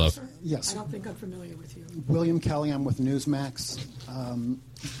mother could love. Yes. I don't think I'm familiar with you. William Kelly, I'm with Newsmax.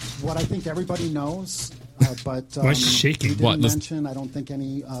 What I think everybody knows, but why is she shaking? You didn't mention, I don't think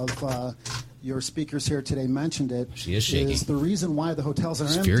any of your speakers here today mentioned it. She is shaking. Is the reason why the hotels are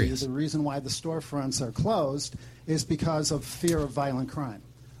She's empty, furious. the reason why the storefronts are closed, is because of fear of violent crime.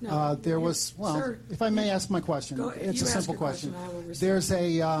 No, there was, well, sir, if I may ask my question, it's a simple question. There's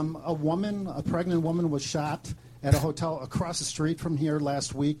a woman, a pregnant woman was shot at a hotel across the street from here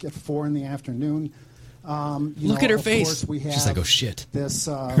last week at 4 in the afternoon. Look at her face. Course we have she's like, oh shit. This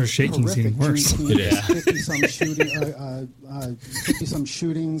her shaking's even worse. It is. 50-some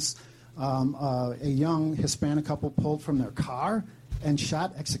shootings. A young Hispanic couple pulled from their car and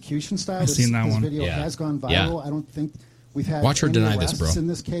shot execution style. I've seen that one. This video has gone viral. Yeah. I don't think we've had Watch her any deny this, arrests bro. in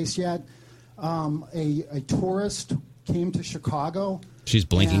this case yet. A tourist came to Chicago. She's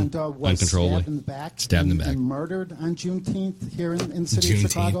blinking and, was uncontrollably. Stabbed in the back. Stabbed in the back. And murdered on Juneteenth here in the city of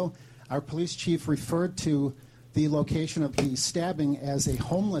Chicago. Our police chief referred to the location of the stabbing as a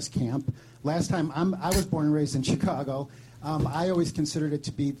homeless camp. Last time, I was born and raised in Chicago. I always considered it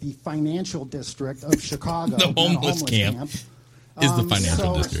to be the financial district of Chicago. The homeless camp is the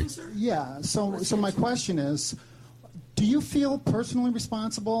financial district. Yeah. So my question is, do you feel personally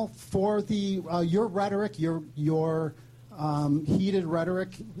responsible for the your rhetoric, your heated rhetoric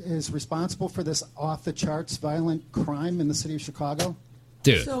is responsible for this off-the-charts violent crime in the city of Chicago?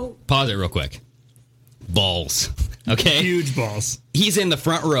 Dude, pause it real quick. Balls. Okay? Huge balls. He's in the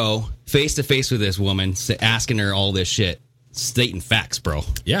front row, face-to-face with this woman, asking her all this shit. Stating facts, bro.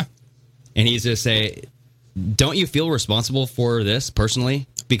 Yeah. And he's just say, don't you feel responsible for this personally?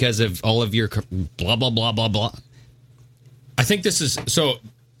 Because of all of your blah, blah, blah, blah, blah. I think this is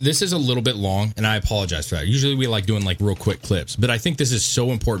a little bit long, and I apologize for that. Usually we like doing like real quick clips, but I think this is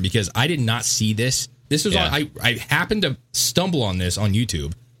so important because I did not see this. This was I happened to stumble on this on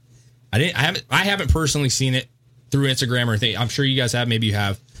YouTube. I haven't personally seen it through Instagram or anything. I'm sure you guys have. Maybe you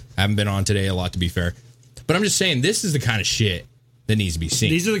have. I haven't been on today a lot, to be fair. But I'm just saying this is the kind of shit that needs to be seen.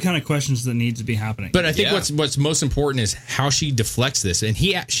 These are the kind of questions that need to be happening. But I think what's most important is how she deflects this, and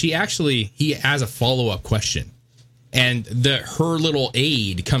he has a follow-up question. And her little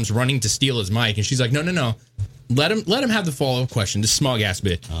aide comes running to steal his mic, and she's like, no. Let him have the follow-up question, this smug ass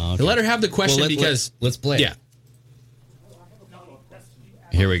bitch. Okay. Let her have the question because let's play. Yeah.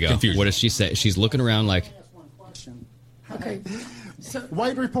 Here we go. Confusion. What does she say? She's looking around like, Okay.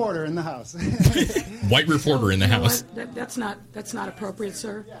 White reporter in the house. White reporter in the house. That's not appropriate,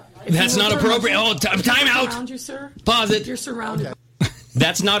 sir. That's not appropriate. Oh, time out. Around you, sir. Pause it. You're surrounded.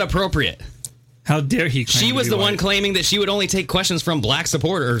 That's not appropriate. How dare he? She was the one claiming that she would only take questions from black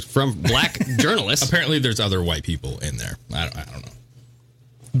supporters, from black journalists. Apparently, there's other white people in there. I don't know.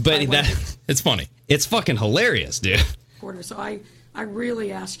 But it's funny. It's fucking hilarious, dude. So I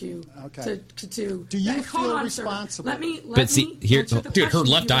really ask you to Do you feel responsible? Let me here, answer the dude, her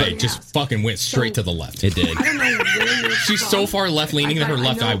question left you eye already just asked. fucking went straight to the left. It did. I don't know where you're She's from. so far left leaning that her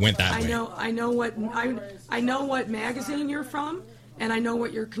left eye went that way. I know what magazine you're from, and I know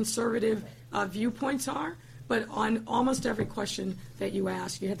what your conservative viewpoints are. But on almost every question that you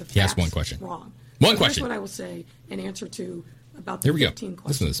ask, you had the facts He asked one question. wrong. One So question. Here's what I will say in answer to about the Here we go. 15 Listen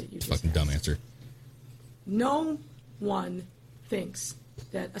questions to that you this just fucking dumb answer. No one thinks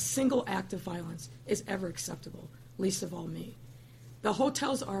that a single act of violence is ever acceptable, least of all me. The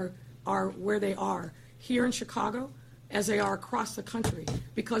hotels are where they are here in Chicago, as they are across the country,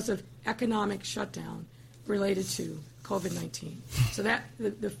 because of economic shutdown related to COVID-19. So that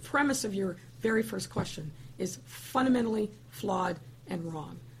the premise of your very first question is fundamentally flawed and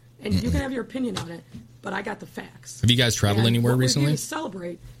wrong. And you can have your opinion on it, but I got the facts. Have you guys traveled And anywhere what recently? We're here to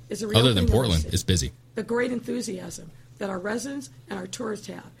celebrate is a real Other than thing that we Portland, see. it's busy. The great enthusiasm that our residents and our tourists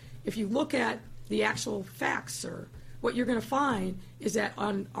have. If you look at the actual facts, sir, what you're going to find is that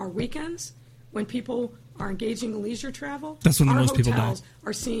on our weekends, when people are engaging in leisure travel, That's when the our most people die. hotels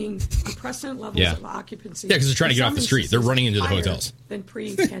are seeing unprecedented levels Yeah. of occupancy. Yeah, 'cause they're trying to in get some off the street. They're instances running into the higher hotels. Than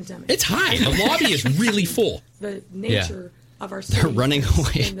pre-pandemic. It's high. The lobby is really full. The nature of our They're city running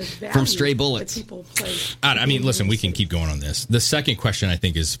away and the from stray value bullets. that people place I mean, in listen, the we can keep going on this. The second question I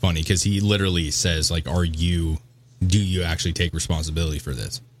think is funny because he literally says, like, do you actually take responsibility for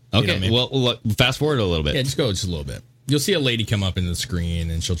this? You Okay, know what I mean? well, look, fast forward a little bit. Yeah, just go just a little bit. You'll see a lady come up into the screen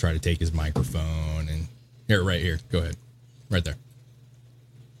and she'll try to take his microphone. And here, right here. Go ahead. Right there.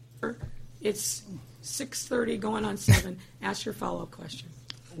 It's 6:30 going on 7. Ask your follow-up question.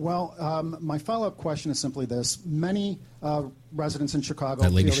 Well, my follow-up question is simply this. Many residents in Chicago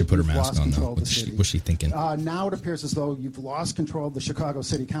That lady feel should that put her you've mask lost on, though. control of the city. What's she thinking? Now it appears as though you've lost control of the Chicago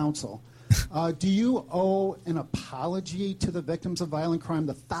City Council. Do you owe an apology to the victims of violent crime,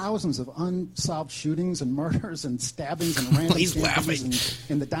 the thousands of unsolved shootings and murders and stabbings and random He's stabbings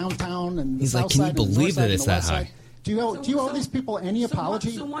in the downtown and the He's south like, can you side and the believe north side that and it's the that west high? side? Do you owe these people any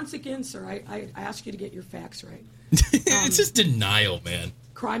apology? So once again, sir, I ask you to get your facts right. It's just denial, man.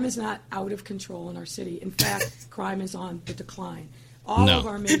 Crime is not out of control in our city. In fact, crime is on the decline. All No. of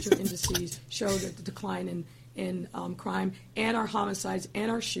our major indices show that the decline in crime and our homicides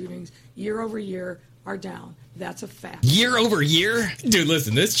and our shootings year over year are down. That's a fact. Year over year? Dude,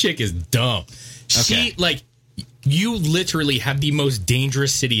 listen, this chick is dumb. She, like, you literally have the most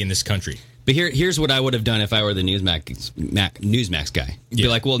dangerous city in this country. But here's what I would have done if I were the Newsmax guy. Be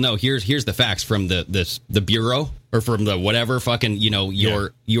like, well, no, here's the facts from the bureau or from the whatever fucking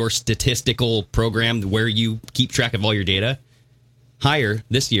your statistical program where you keep track of all your data. Higher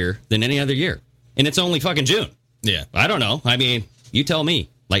this year than any other year, and it's only fucking June. Yeah, I don't know. I mean, you tell me,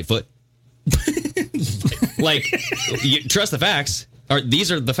 Lightfoot. Like, you trust the facts.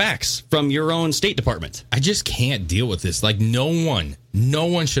 These are the facts from your own State Department. I just can't deal with this. Like, no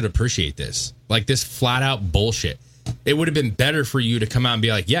one should appreciate this. Like, this flat out bullshit. It would have been better for you to come out and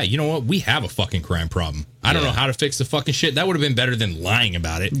be like, yeah, you know what? We have a fucking crime problem. I don't know how to fix the fucking shit. That would have been better than lying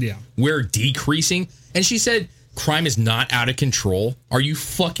about it. Yeah. We're decreasing. And she said, crime is not out of control. Are you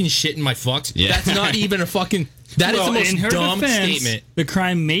fucking shitting my fucks? Yeah. That's not even a fucking... That is the most in her dumb defense, statement. The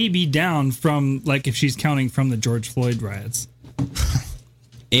crime may be down from, like, if she's counting from the George Floyd riots.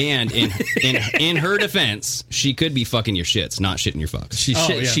 And in her defense, she could be fucking your shits, not shitting your fucks. She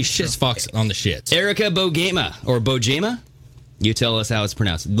shits fucks on the shits. Erica Bojema, you tell us how it's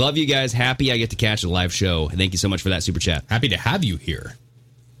pronounced. Love you guys. Happy I get to catch a live show. Thank you so much for that super chat. Happy to have you here.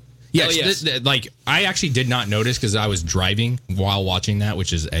 Yes, yes. Like, I actually did not notice because I was driving while watching that,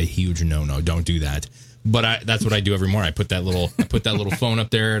 which is a huge no-no. Don't do that. But that's what I do every morning. I put that little phone up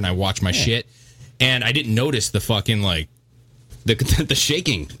there and I watch my shit. And I didn't notice the fucking, like, the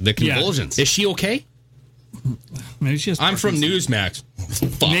shaking, the convulsions. Is she okay? Maybe she has I'm from Newsmax.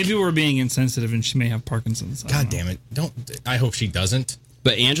 Fuck. Maybe we're being insensitive and she may have Parkinson's. God damn it. I hope she doesn't.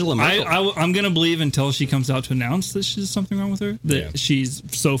 But Angela Merkel... I'm going to believe until she comes out to announce that there's something wrong with her, that she's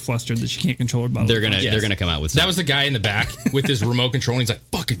so flustered that she can't control her body. They're gonna come out with that was the guy in the back with his remote control, and he's like,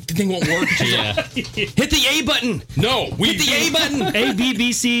 fuck it, the thing won't work. Hit the A button. No, hit the A button. A, B,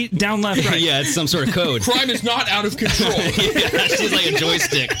 B, C, down, left, right. Yeah, it's some sort of code. Crime is not out of control. Yeah, she's like a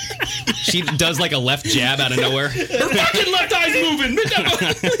joystick. She does like a left jab out of nowhere. Her fucking left eye's moving.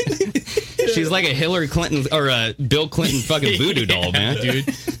 She's like a Hillary Clinton or a Bill Clinton fucking voodoo doll, man. Dude.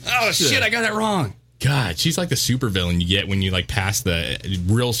 Oh, shit, I got that wrong. God, she's like the supervillain you get when you like pass the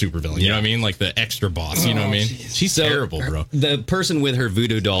real supervillain. You know what I mean? Like the extra boss. You know what I mean? She's terrible, bro. The person with her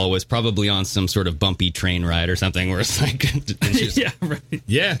voodoo doll was probably on some sort of bumpy train ride or something where it's like, she's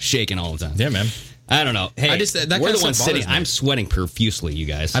shaking all the time. Yeah, man. I don't know. Hey, I just, that we're kind the of ones stuff sitting. bothers me. I'm sweating profusely, you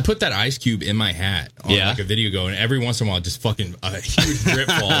guys. I put that ice cube in my hat on like a video ago, and every once in a while, just fucking a huge drip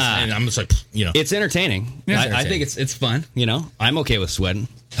falls, and I'm just like, you know, it's entertaining. I think it's fun. You know, I'm okay with sweating,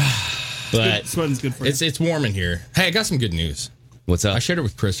 but sweating's good for you. It's warm in here. Hey, I got some good news. What's up? I shared it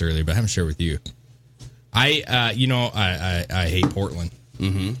with Chris earlier, but I haven't shared it with you. I hate Portland,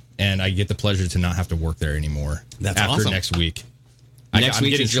 and I get the pleasure to not have to work there anymore. That's after awesome. next week. Next I'm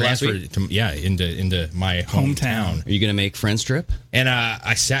week getting is your last transferred week? into my hometown. Are you going to make Friends trip? And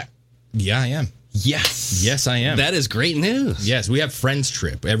I sat. Yeah, I am. Yes, I am. That is great news. Yes, we have Friends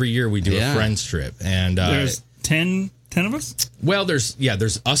trip every year. We do a Friends trip, and there's 10 of us. Well, there's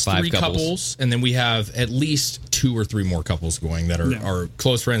us 5 three couples, and then we have at least 2 or 3 more couples going that are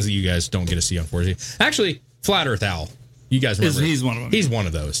close friends that you guys don't get to see, unfortunately. Actually, Flat Earth Al, you guys remember? He's one of them. He's one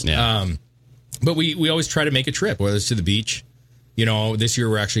of those. Yeah. But we always try to make a trip, whether it's to the beach. You know, this year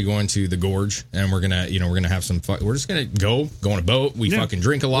we're actually going to the Gorge, and we're gonna have some fun. We're just gonna go on a boat. We fucking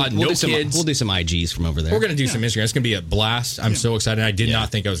drink a lot. We'll no do kids. We'll do some IGs from over there. We're gonna do some Instagram. It's gonna be a blast. I'm so excited. I did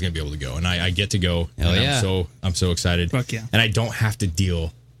not think I was gonna be able to go, and I get to go. Hell and yeah. I'm so excited. Fuck yeah. And I don't have to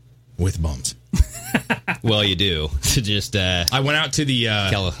deal with bums. Well, you do. Just I went out to the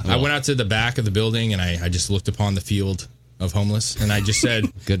I went out to the back of the building, and I just looked upon the field of homeless, and I just said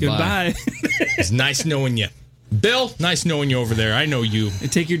Goodbye. It's nice knowing you, Bill. Nice knowing you over there. I know you.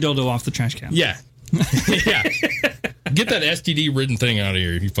 Take your dildo off the trash can. Yeah. Yeah. Get that STD ridden thing out of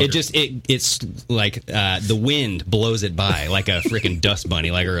here. You fucker. It's like the wind blows it by like a freaking dust bunny,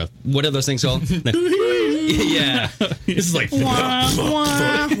 what are those things called? Yeah, this is like just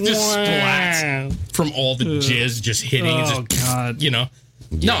splats from all the jizz just hitting. Oh God! You know,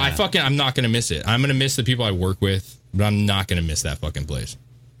 no, I'm not gonna miss it. I'm gonna miss the people I work with, but I'm not gonna miss that fucking place.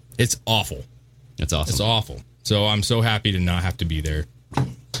 It's awful. That's awesome. It's awful. So I'm so happy to not have to be there.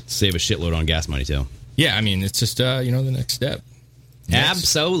 Save a shitload on gas money too. Yeah, I mean, it's just the next step.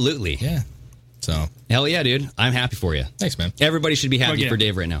 Absolutely. Yeah. So hell yeah, dude. I'm happy for you. Thanks, man. Everybody should be happy for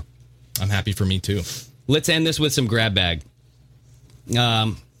Dave right now. I'm happy for me too. Let's end this with some grab bag.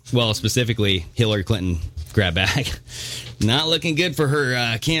 Well, specifically Hillary Clinton grab bag. Not looking good for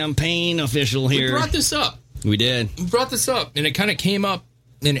her campaign official here. We brought this up. We did. We brought this up, and it kind of came up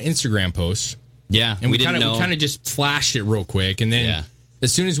in an Instagram post. Yeah, and we kind of just flashed it real quick, and then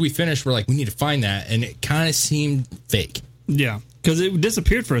as soon as we finished, we're like, we need to find that, and it kind of seemed fake. Yeah, because it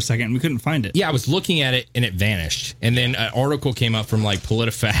disappeared for a second, and we couldn't find it. Yeah, I was looking at it, and it vanished, and then an article came up from like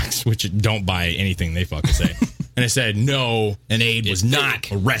PolitiFacts, which don't buy anything they fucking say, and it said, no, an aide was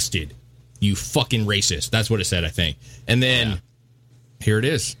not arrested. You fucking racist. That's what it said, I think. And then here it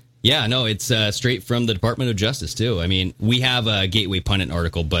is. Yeah, no, it's straight from the Department of Justice, too. I mean, we have a Gateway Pundit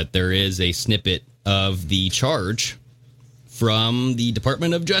article, but there is a snippet of the charge from the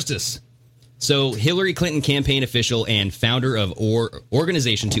Department of Justice. So, Hillary Clinton campaign official and founder of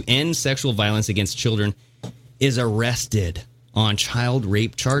Organization to End Sexual Violence Against Children is arrested on child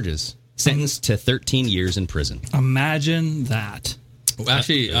rape charges, sentenced to 13 years in prison. Imagine that. Well,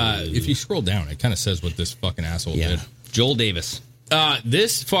 actually, if you scroll down, it kind of says what this fucking asshole did. Joel Davis.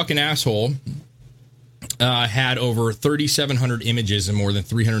 This fucking asshole had over 3,700 images and more than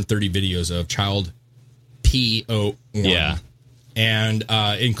 330 videos of child PO. Yeah. And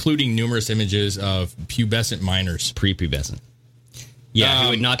including numerous images of pubescent minors. Prepubescent. Yeah,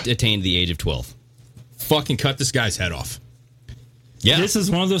 who had not attained the age of 12. Fucking cut this guy's head off. Yeah. This is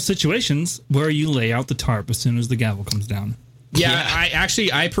one of those situations where you lay out the tarp as soon as the gavel comes down. Yeah,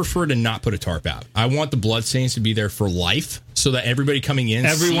 I prefer to not put a tarp out. I want the bloodstains to be there for life, so that everybody coming in,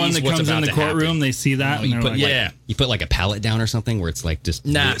 everyone that comes in the courtroom, they see that. No, and you put like a pallet down or something where it's like just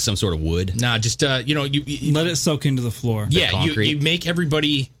some sort of wood. Nah, just you let it soak into the floor. Yeah, you make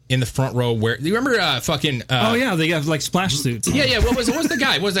everybody in the front row wear. You remember fucking? Oh yeah, they got like splash suits. Yeah. What was the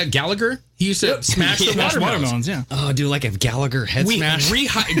guy? Was that Gallagher? He used to smash the watermelons. Yeah. Oh, dude, like a Gallagher head smash.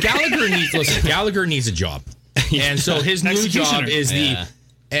 Gallagher needs a job. And so his new job is the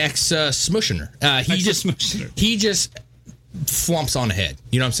ex-smusher. He just flumps on the head.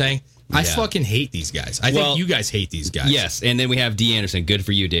 You know what I'm saying? I fucking hate these guys. I think you guys hate these guys. Yes, and then we have D. Anderson. Good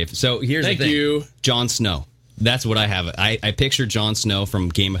for you, Dave. So here's the thing. Thank you. Jon Snow. That's what I have. I picture Jon Snow from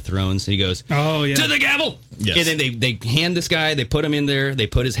Game of Thrones. He goes, "Oh yeah, to the gavel!" Yes. And then they hand this guy. They put him in there. They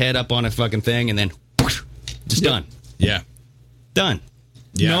put his head up on a fucking thing, and then just done. Yeah, done.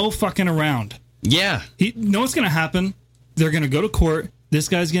 Yeah. No fucking around. Yeah. Know what's going to happen? They're going to go to court. this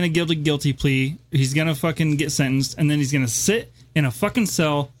guy's going to give a guilty plea. He's going to fucking get sentenced, and then he's going to sit in a fucking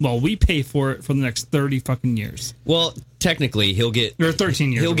cell while we pay for it for the next 30 fucking years. Well, technically, he'll get... Or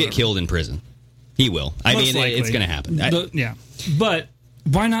 13 years. He'll get killed in prison. He will. I Most mean, likely. it's going to happen. Yeah. But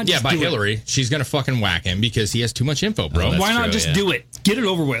why not just by do Hillary. it? She's going to fucking whack him because he has too much info, bro. Why not just do it? Get it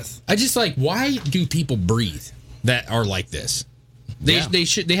over with. I just why do people breathe that are like this? They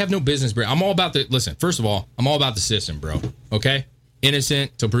have no business breathing. I'm all about listen, first of all, I'm all about the system, bro. Okay?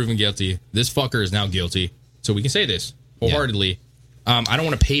 Innocent till proven guilty. This fucker is now guilty. So we can say this wholeheartedly. I don't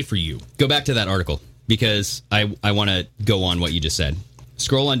want to pay for you. Go back to that article because I want to go on what you just said.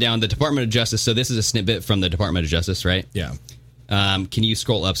 Scroll on down. The Department of Justice. So this is a snippet from the Department of Justice, right? Yeah. Can you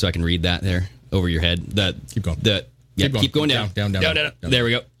scroll up so I can read that there over your head? Keep going. Keep going down. Down. There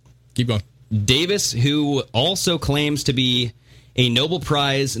we go. Keep going. Davis, who also claims to be a Nobel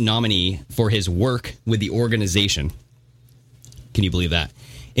Prize nominee for his work with the organization. Can you believe that?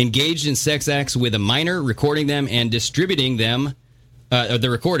 Engaged in sex acts with a minor, recording them and distributing them, the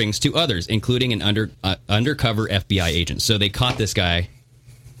recordings to others, including an undercover FBI agent. So they caught this guy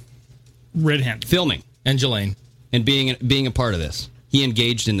red-handed filming and Jelaine and being a part of this. He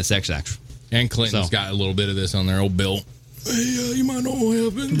engaged in the sex act. And Clinton's got a little bit of this on their old bill. Hey, you might know what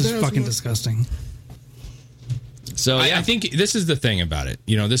happened. This is fucking disgusting. So I think this is the thing about it.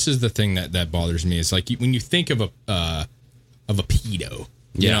 You know, this is the thing that bothers me. It's like when you think of a pedo,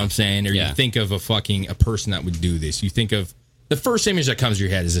 you know what I'm saying, or you think of a person that would do this. You think of the first image that comes to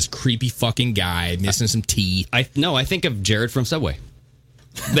your head is this creepy fucking guy missing some teeth. I think of Jared from Subway.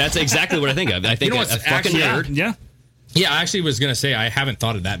 That's exactly what I think of. I think a fucking nerd. Yeah. Yeah, I actually was going to say I haven't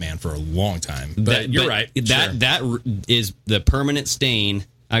thought of that man for a long time. But you're right. That is the permanent stain.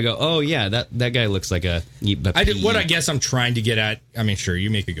 I go, oh, yeah, that guy looks like a what I guess I'm trying to get at, I mean, sure, you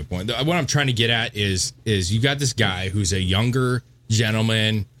make a good point. What I'm trying to get at is you got this guy who's a younger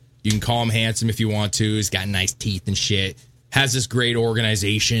gentleman. You can call him handsome if you want to. He's got nice teeth and shit. Has this great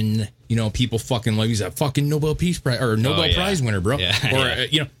organization. You know, people fucking love. He's a fucking Nobel Peace Prize or Nobel Prize winner, bro. Yeah.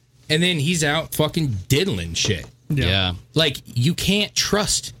 Or, and then he's out fucking diddling shit. Yeah. Like, you can't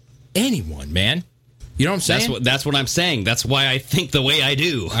trust anyone, man. You know what I'm saying? That's what I'm saying. That's why I think the way I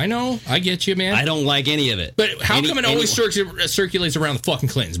do. I know. I get you, man. I don't like any of it. But how come it always circulates around the fucking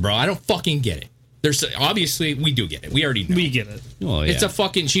Clintons, bro? I don't fucking get it. There's obviously, we do get it. We already know. We get it. Oh, yeah. It's a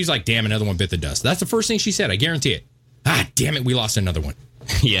fucking, she's like, damn, another one bit the dust. That's the first thing she said. I guarantee it. Ah, damn it, we lost another one.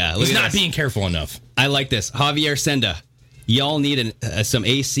 Yeah. He's not being careful enough. I like this. Javier Senda. Y'all need some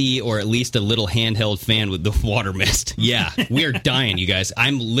AC or at least a little handheld fan with the water mist. Yeah, we're dying, you guys.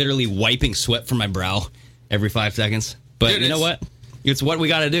 I'm literally wiping sweat from my brow every 5 seconds. But Dude, you know what? It's what we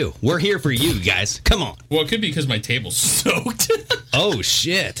got to do. We're here for you guys. Come on. Well, it could be because my table's soaked. Oh,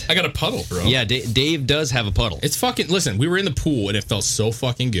 shit. I got a puddle, bro. Yeah, Dave does have a puddle. It's fucking, listen, we were in the pool and it felt so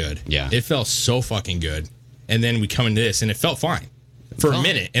fucking good. Yeah. It felt so fucking good. And then we come into this and it felt fine. For a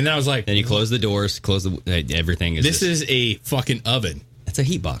minute, and then I was like... Then you close the doors, everything is... This is a fucking oven. It's a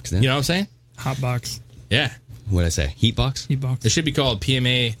heat box, then. You know what I'm saying? Hot box. Yeah. What'd I say? Heat box? Heat box. It should be called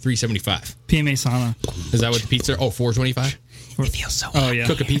PMA 375. PMA sauna. Is that what the pizza... Oh, 425? It feels so hot. Oh, yeah.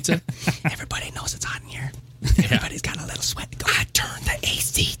 Cook a pizza? Everybody knows it's hot in here. Everybody's got a little sweat. I turned the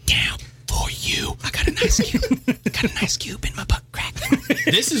AC down for you. I got a nice cube in my butt crack.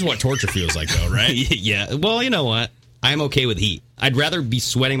 This is what torture feels like, though, right? Yeah. Well, you know what? I'm okay with heat. I'd rather be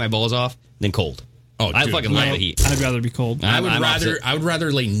sweating my balls off than cold. Oh, I dude, fucking love the heat. I'd rather be cold. I would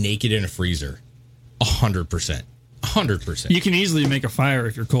rather lay naked in a freezer. 100%. 100%. You can easily make a fire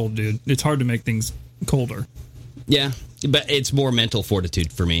if you're cold, dude. It's hard to make things colder. Yeah, but it's more mental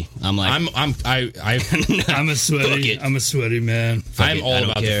fortitude for me. I'm like, I'm a sweaty man. I'm all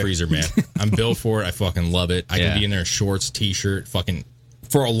about the freezer, man. I'm built for it. I fucking love it. I can be in there in shorts, t-shirt, fucking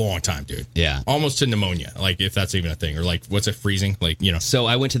for a long time, dude. Yeah. Almost to pneumonia, like if that's even a thing. Or like, what's it, freezing? Like, you know. So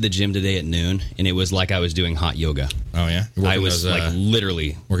I went to the gym today at noon, and it was like I was doing hot yoga. Oh, yeah? I was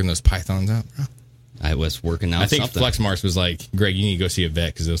literally working those pythons out, bro. I was working out. I think something. Flex Marks was like, Greg, you need to go see a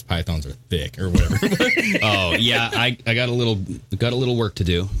vet because those pythons are thick or whatever. Oh yeah, I got a little work to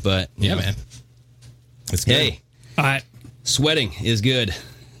do, but yeah, man. It's good. Hey, all right. Sweating is good.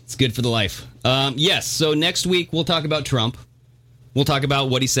 It's good for the life. Yes. So next week we'll talk about Trump. We'll talk about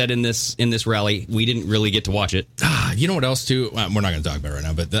what he said in this rally. We didn't really get to watch it. You know what else too? We're not going to talk about it right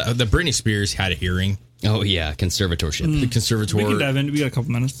now, but the Britney Spears had a hearing. Oh yeah, conservatorship. The conservator. We can dive in. We got a couple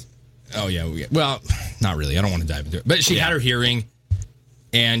minutes. Oh, yeah. Well, not really. I don't want to dive into it. But she had her hearing,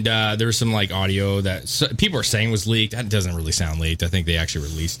 and there was some, like, audio that people are saying was leaked. That doesn't really sound leaked. I think they actually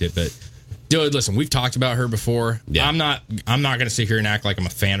released it. But Dude, listen, we've talked about her before. Yeah. I'm not going to sit here and act like I'm a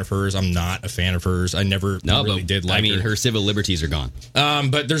fan of hers. I'm not a fan of hers. I never really did like her. her civil liberties are gone.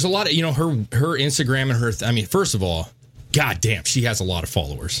 But there's a lot of, her Instagram and her, first of all, God damn, she has a lot of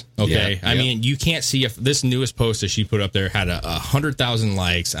followers. Okay. Yeah, I mean, you can't see if this newest post that she put up there had 100,000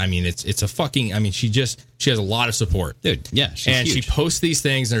 likes. I mean, it's a fucking, she has a lot of support. Dude, yeah. And huge. she posts these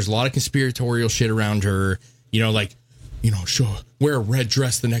things. And there's a lot of conspiratorial shit around her. Wear a red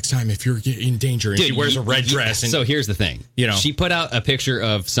dress the next time if you're in danger. And Dude, she wears a red dress. And, so here's the thing. She put out a picture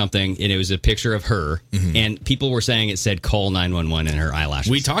of something, and it was a picture of her, and people were saying it said call 911 in her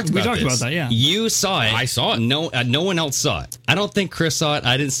eyelashes. We talked about that, yeah. You saw it. I saw it. No one else saw it. I don't think Chris saw it.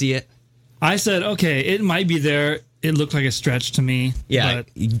 I didn't see it. I said, okay, it might be there. It looked like a stretch to me. Yeah,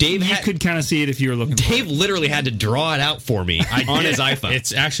 but Dave you could kind of see it if you were looking. Dave literally had to draw it out for me on his iPhone.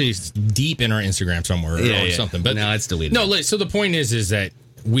 It's actually deep in our Instagram somewhere or something. But no, it's deleted. No, so the point is that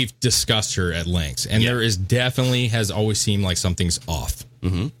we've discussed her at lengths, and there is definitely has always seemed like something's off.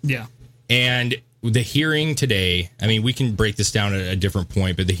 Mm-hmm. Yeah, and the hearing today. I mean, we can break this down at a different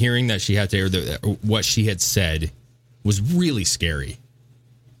point, but the hearing that she had to, or what she had said, was really scary.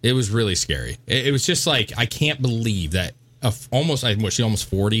 It was really scary. It was just like, I can't believe that she's almost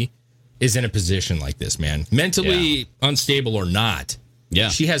 40, is in a position like this, man. Mentally unstable or not. Yeah.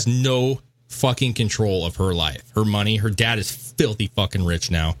 She has no fucking control of her life. Her money. Her dad is filthy fucking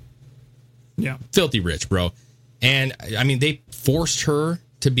rich now. Yeah. Filthy rich, bro. And, they forced her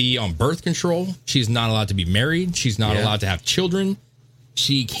to be on birth control. She's not allowed to be married. She's not allowed to have children.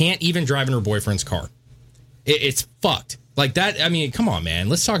 She can't even drive in her boyfriend's car. It's fucked. Like that, come on, man.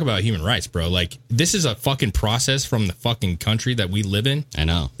 Let's talk about human rights, bro. Like, this is a fucking process from the fucking country that we live in. I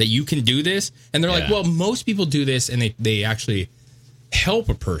know. That you can do this. And they're like, well, most people do this and they actually help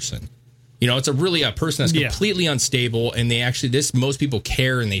a person. It's a person that's completely unstable, and most people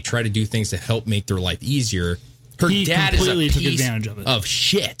care and they try to do things to help make their life easier. Her dad is a piece of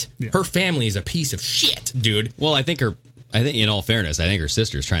shit. Yeah. Her family is a piece of shit, dude. Well, I think in all fairness, I think her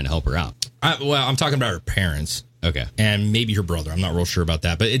sister's trying to help her out. I'm talking about her parents. Okay. And maybe her brother. I'm not real sure about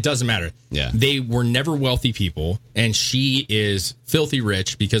that, but it doesn't matter. Yeah. They were never wealthy people, and she is filthy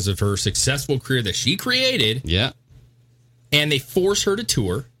rich because of her successful career that she created. Yeah. And they force her to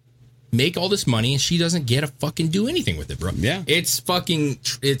tour, make all this money, and she doesn't get to fucking do anything with it, bro. Yeah. It's fucking,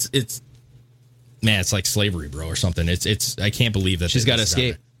 man, it's like slavery, bro, or something. It's I can't believe that she's got to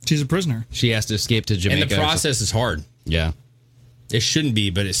escape. She's a prisoner. She has to escape to Jamaica. And the process is hard. Yeah. It shouldn't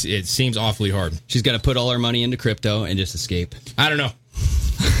be, but it seems awfully hard. She's got to put all her money into crypto and just escape. I don't know.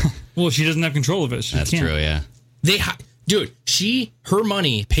 Well, she doesn't have control of it. That's true, yeah. Dude, her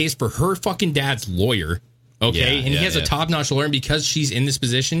money pays for her fucking dad's lawyer, okay? And he has a top-notch lawyer, and because she's in this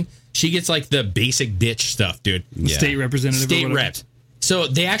position, she gets, like, the basic bitch stuff, dude. Yeah. State representative. State reps. So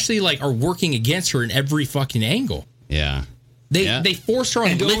they actually, like, are working against her in every fucking angle. Yeah. They forced her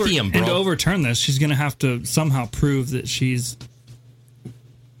on lithium, bro. And to overturn this, she's going to have to somehow prove that she's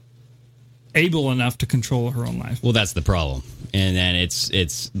able enough to control her own life. Well, that's the problem. And then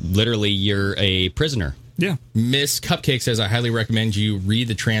it's literally you're a prisoner. Yeah. Miss Cupcake says, I highly recommend you read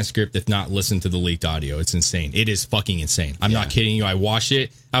the transcript, if not listen to the leaked audio. It's insane. It is fucking insane. I'm not kidding you. I watched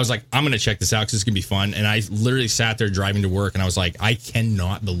it. I was like, I'm going to check this out because it's going to be fun. And I literally sat there driving to work and I was like, I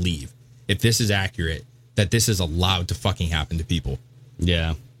cannot believe, if this is accurate, that this is allowed to fucking happen to people.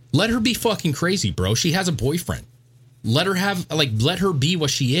 Yeah. Let her be fucking crazy, bro. She has a boyfriend. Let her be what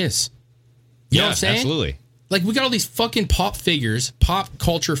she is. You know what I'm saying? Absolutely. Like, we got all these fucking pop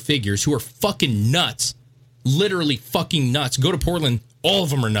culture figures who are fucking nuts. Literally fucking nuts. Go to Portland, all of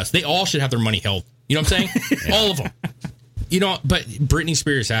them are nuts. They all should have their money held. You know what I'm saying? All of them. But Britney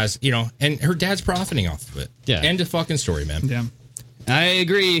Spears has, and her dad's profiting off of it. Yeah. End of fucking story, man. Yeah. I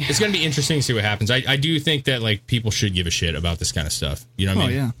agree. It's going to be interesting to see what happens. I do think that, like, people should give a shit about this kind of stuff. You know what I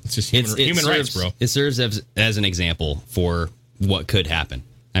mean? Yeah. It's just human rights, bro. It serves as an example for what could happen.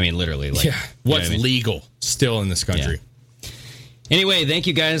 I mean, literally. Like, what's legal still in this country. Yeah. Anyway, thank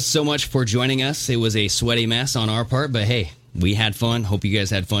you guys so much for joining us. It was a sweaty mess on our part, but hey, we had fun. Hope you guys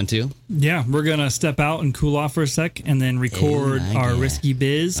had fun too. Yeah, we're going to step out and cool off for a sec and then record our Risky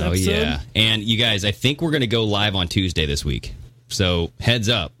Biz episode. Oh, yeah. And you guys, I think we're going to go live on Tuesday this week. So heads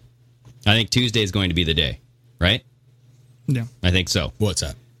up. I think Tuesday is going to be the day, right? Yeah. I think so. What's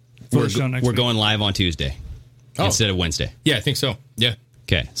that? We're going live on Tuesday instead of Wednesday. Yeah, I think so. Yeah.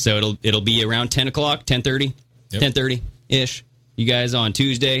 Okay, so it'll be around 10 o'clock, 10:30, 10:30-ish. You guys on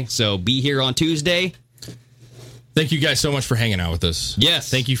Tuesday, so be here on Tuesday. Thank you guys so much for hanging out with us. Yes.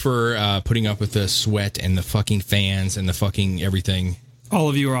 Thank you for putting up with the sweat and the fucking fans and the fucking everything. All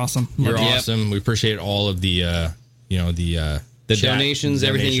of you are awesome. You're awesome. We appreciate all of the, the donations,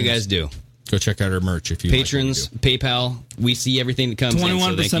 everything you guys do. Go check out our merch if you patrons, PayPal. We see everything that comes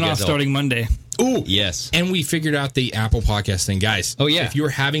 21% off starting Monday. Ooh, yes. And we figured out the Apple Podcast thing, guys. Oh, yeah. If you're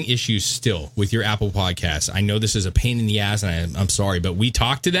having issues still with your Apple Podcast, I know this is a pain in the ass, and I'm sorry, but we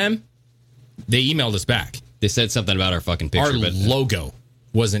talked to them. They emailed us back. They said something about our fucking picture. Our logo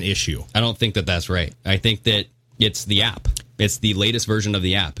was an issue. I don't think that that's right. I think that it's the app. It's the latest version of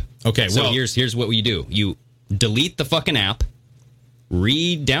the app. Okay, so well, here's what you do. You delete the fucking app,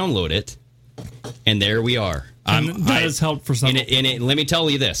 re-download it, and there we are. That has helped for some. And let me tell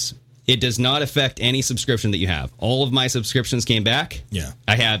you this. It does not affect any subscription that you have. All of my subscriptions came back. Yeah.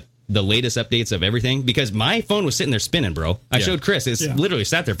 I have the latest updates of everything because my phone was sitting there spinning, bro. I showed Chris. It's literally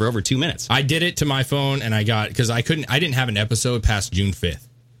sat there for over 2 minutes. I did it to my phone, and I got, because I didn't have an episode past June 5th.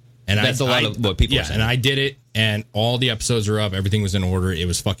 And that's a lot of what people are saying. And I did it, and all the episodes are up. Everything was in order. It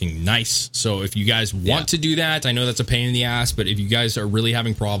was fucking nice. So if you guys want to do that, I know that's a pain in the ass, but if you guys are really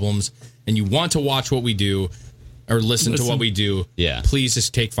having problems and you want to watch what we do or listen to what we do, please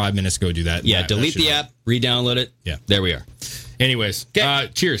just take 5 minutes to go do that. Yeah, delete the app, re-download it. Yeah. There we are. Anyways,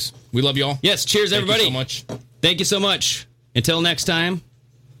 cheers. We love you all. Yes, cheers, everybody. Thank you so much. Thank you so much. Until next time.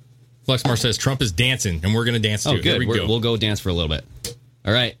 Flexmar says Trump is dancing, and we're going to dance too. Oh, good. Here we go. We'll go dance for a little bit.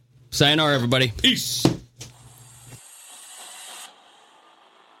 All right. Sayonara, everybody. Peace.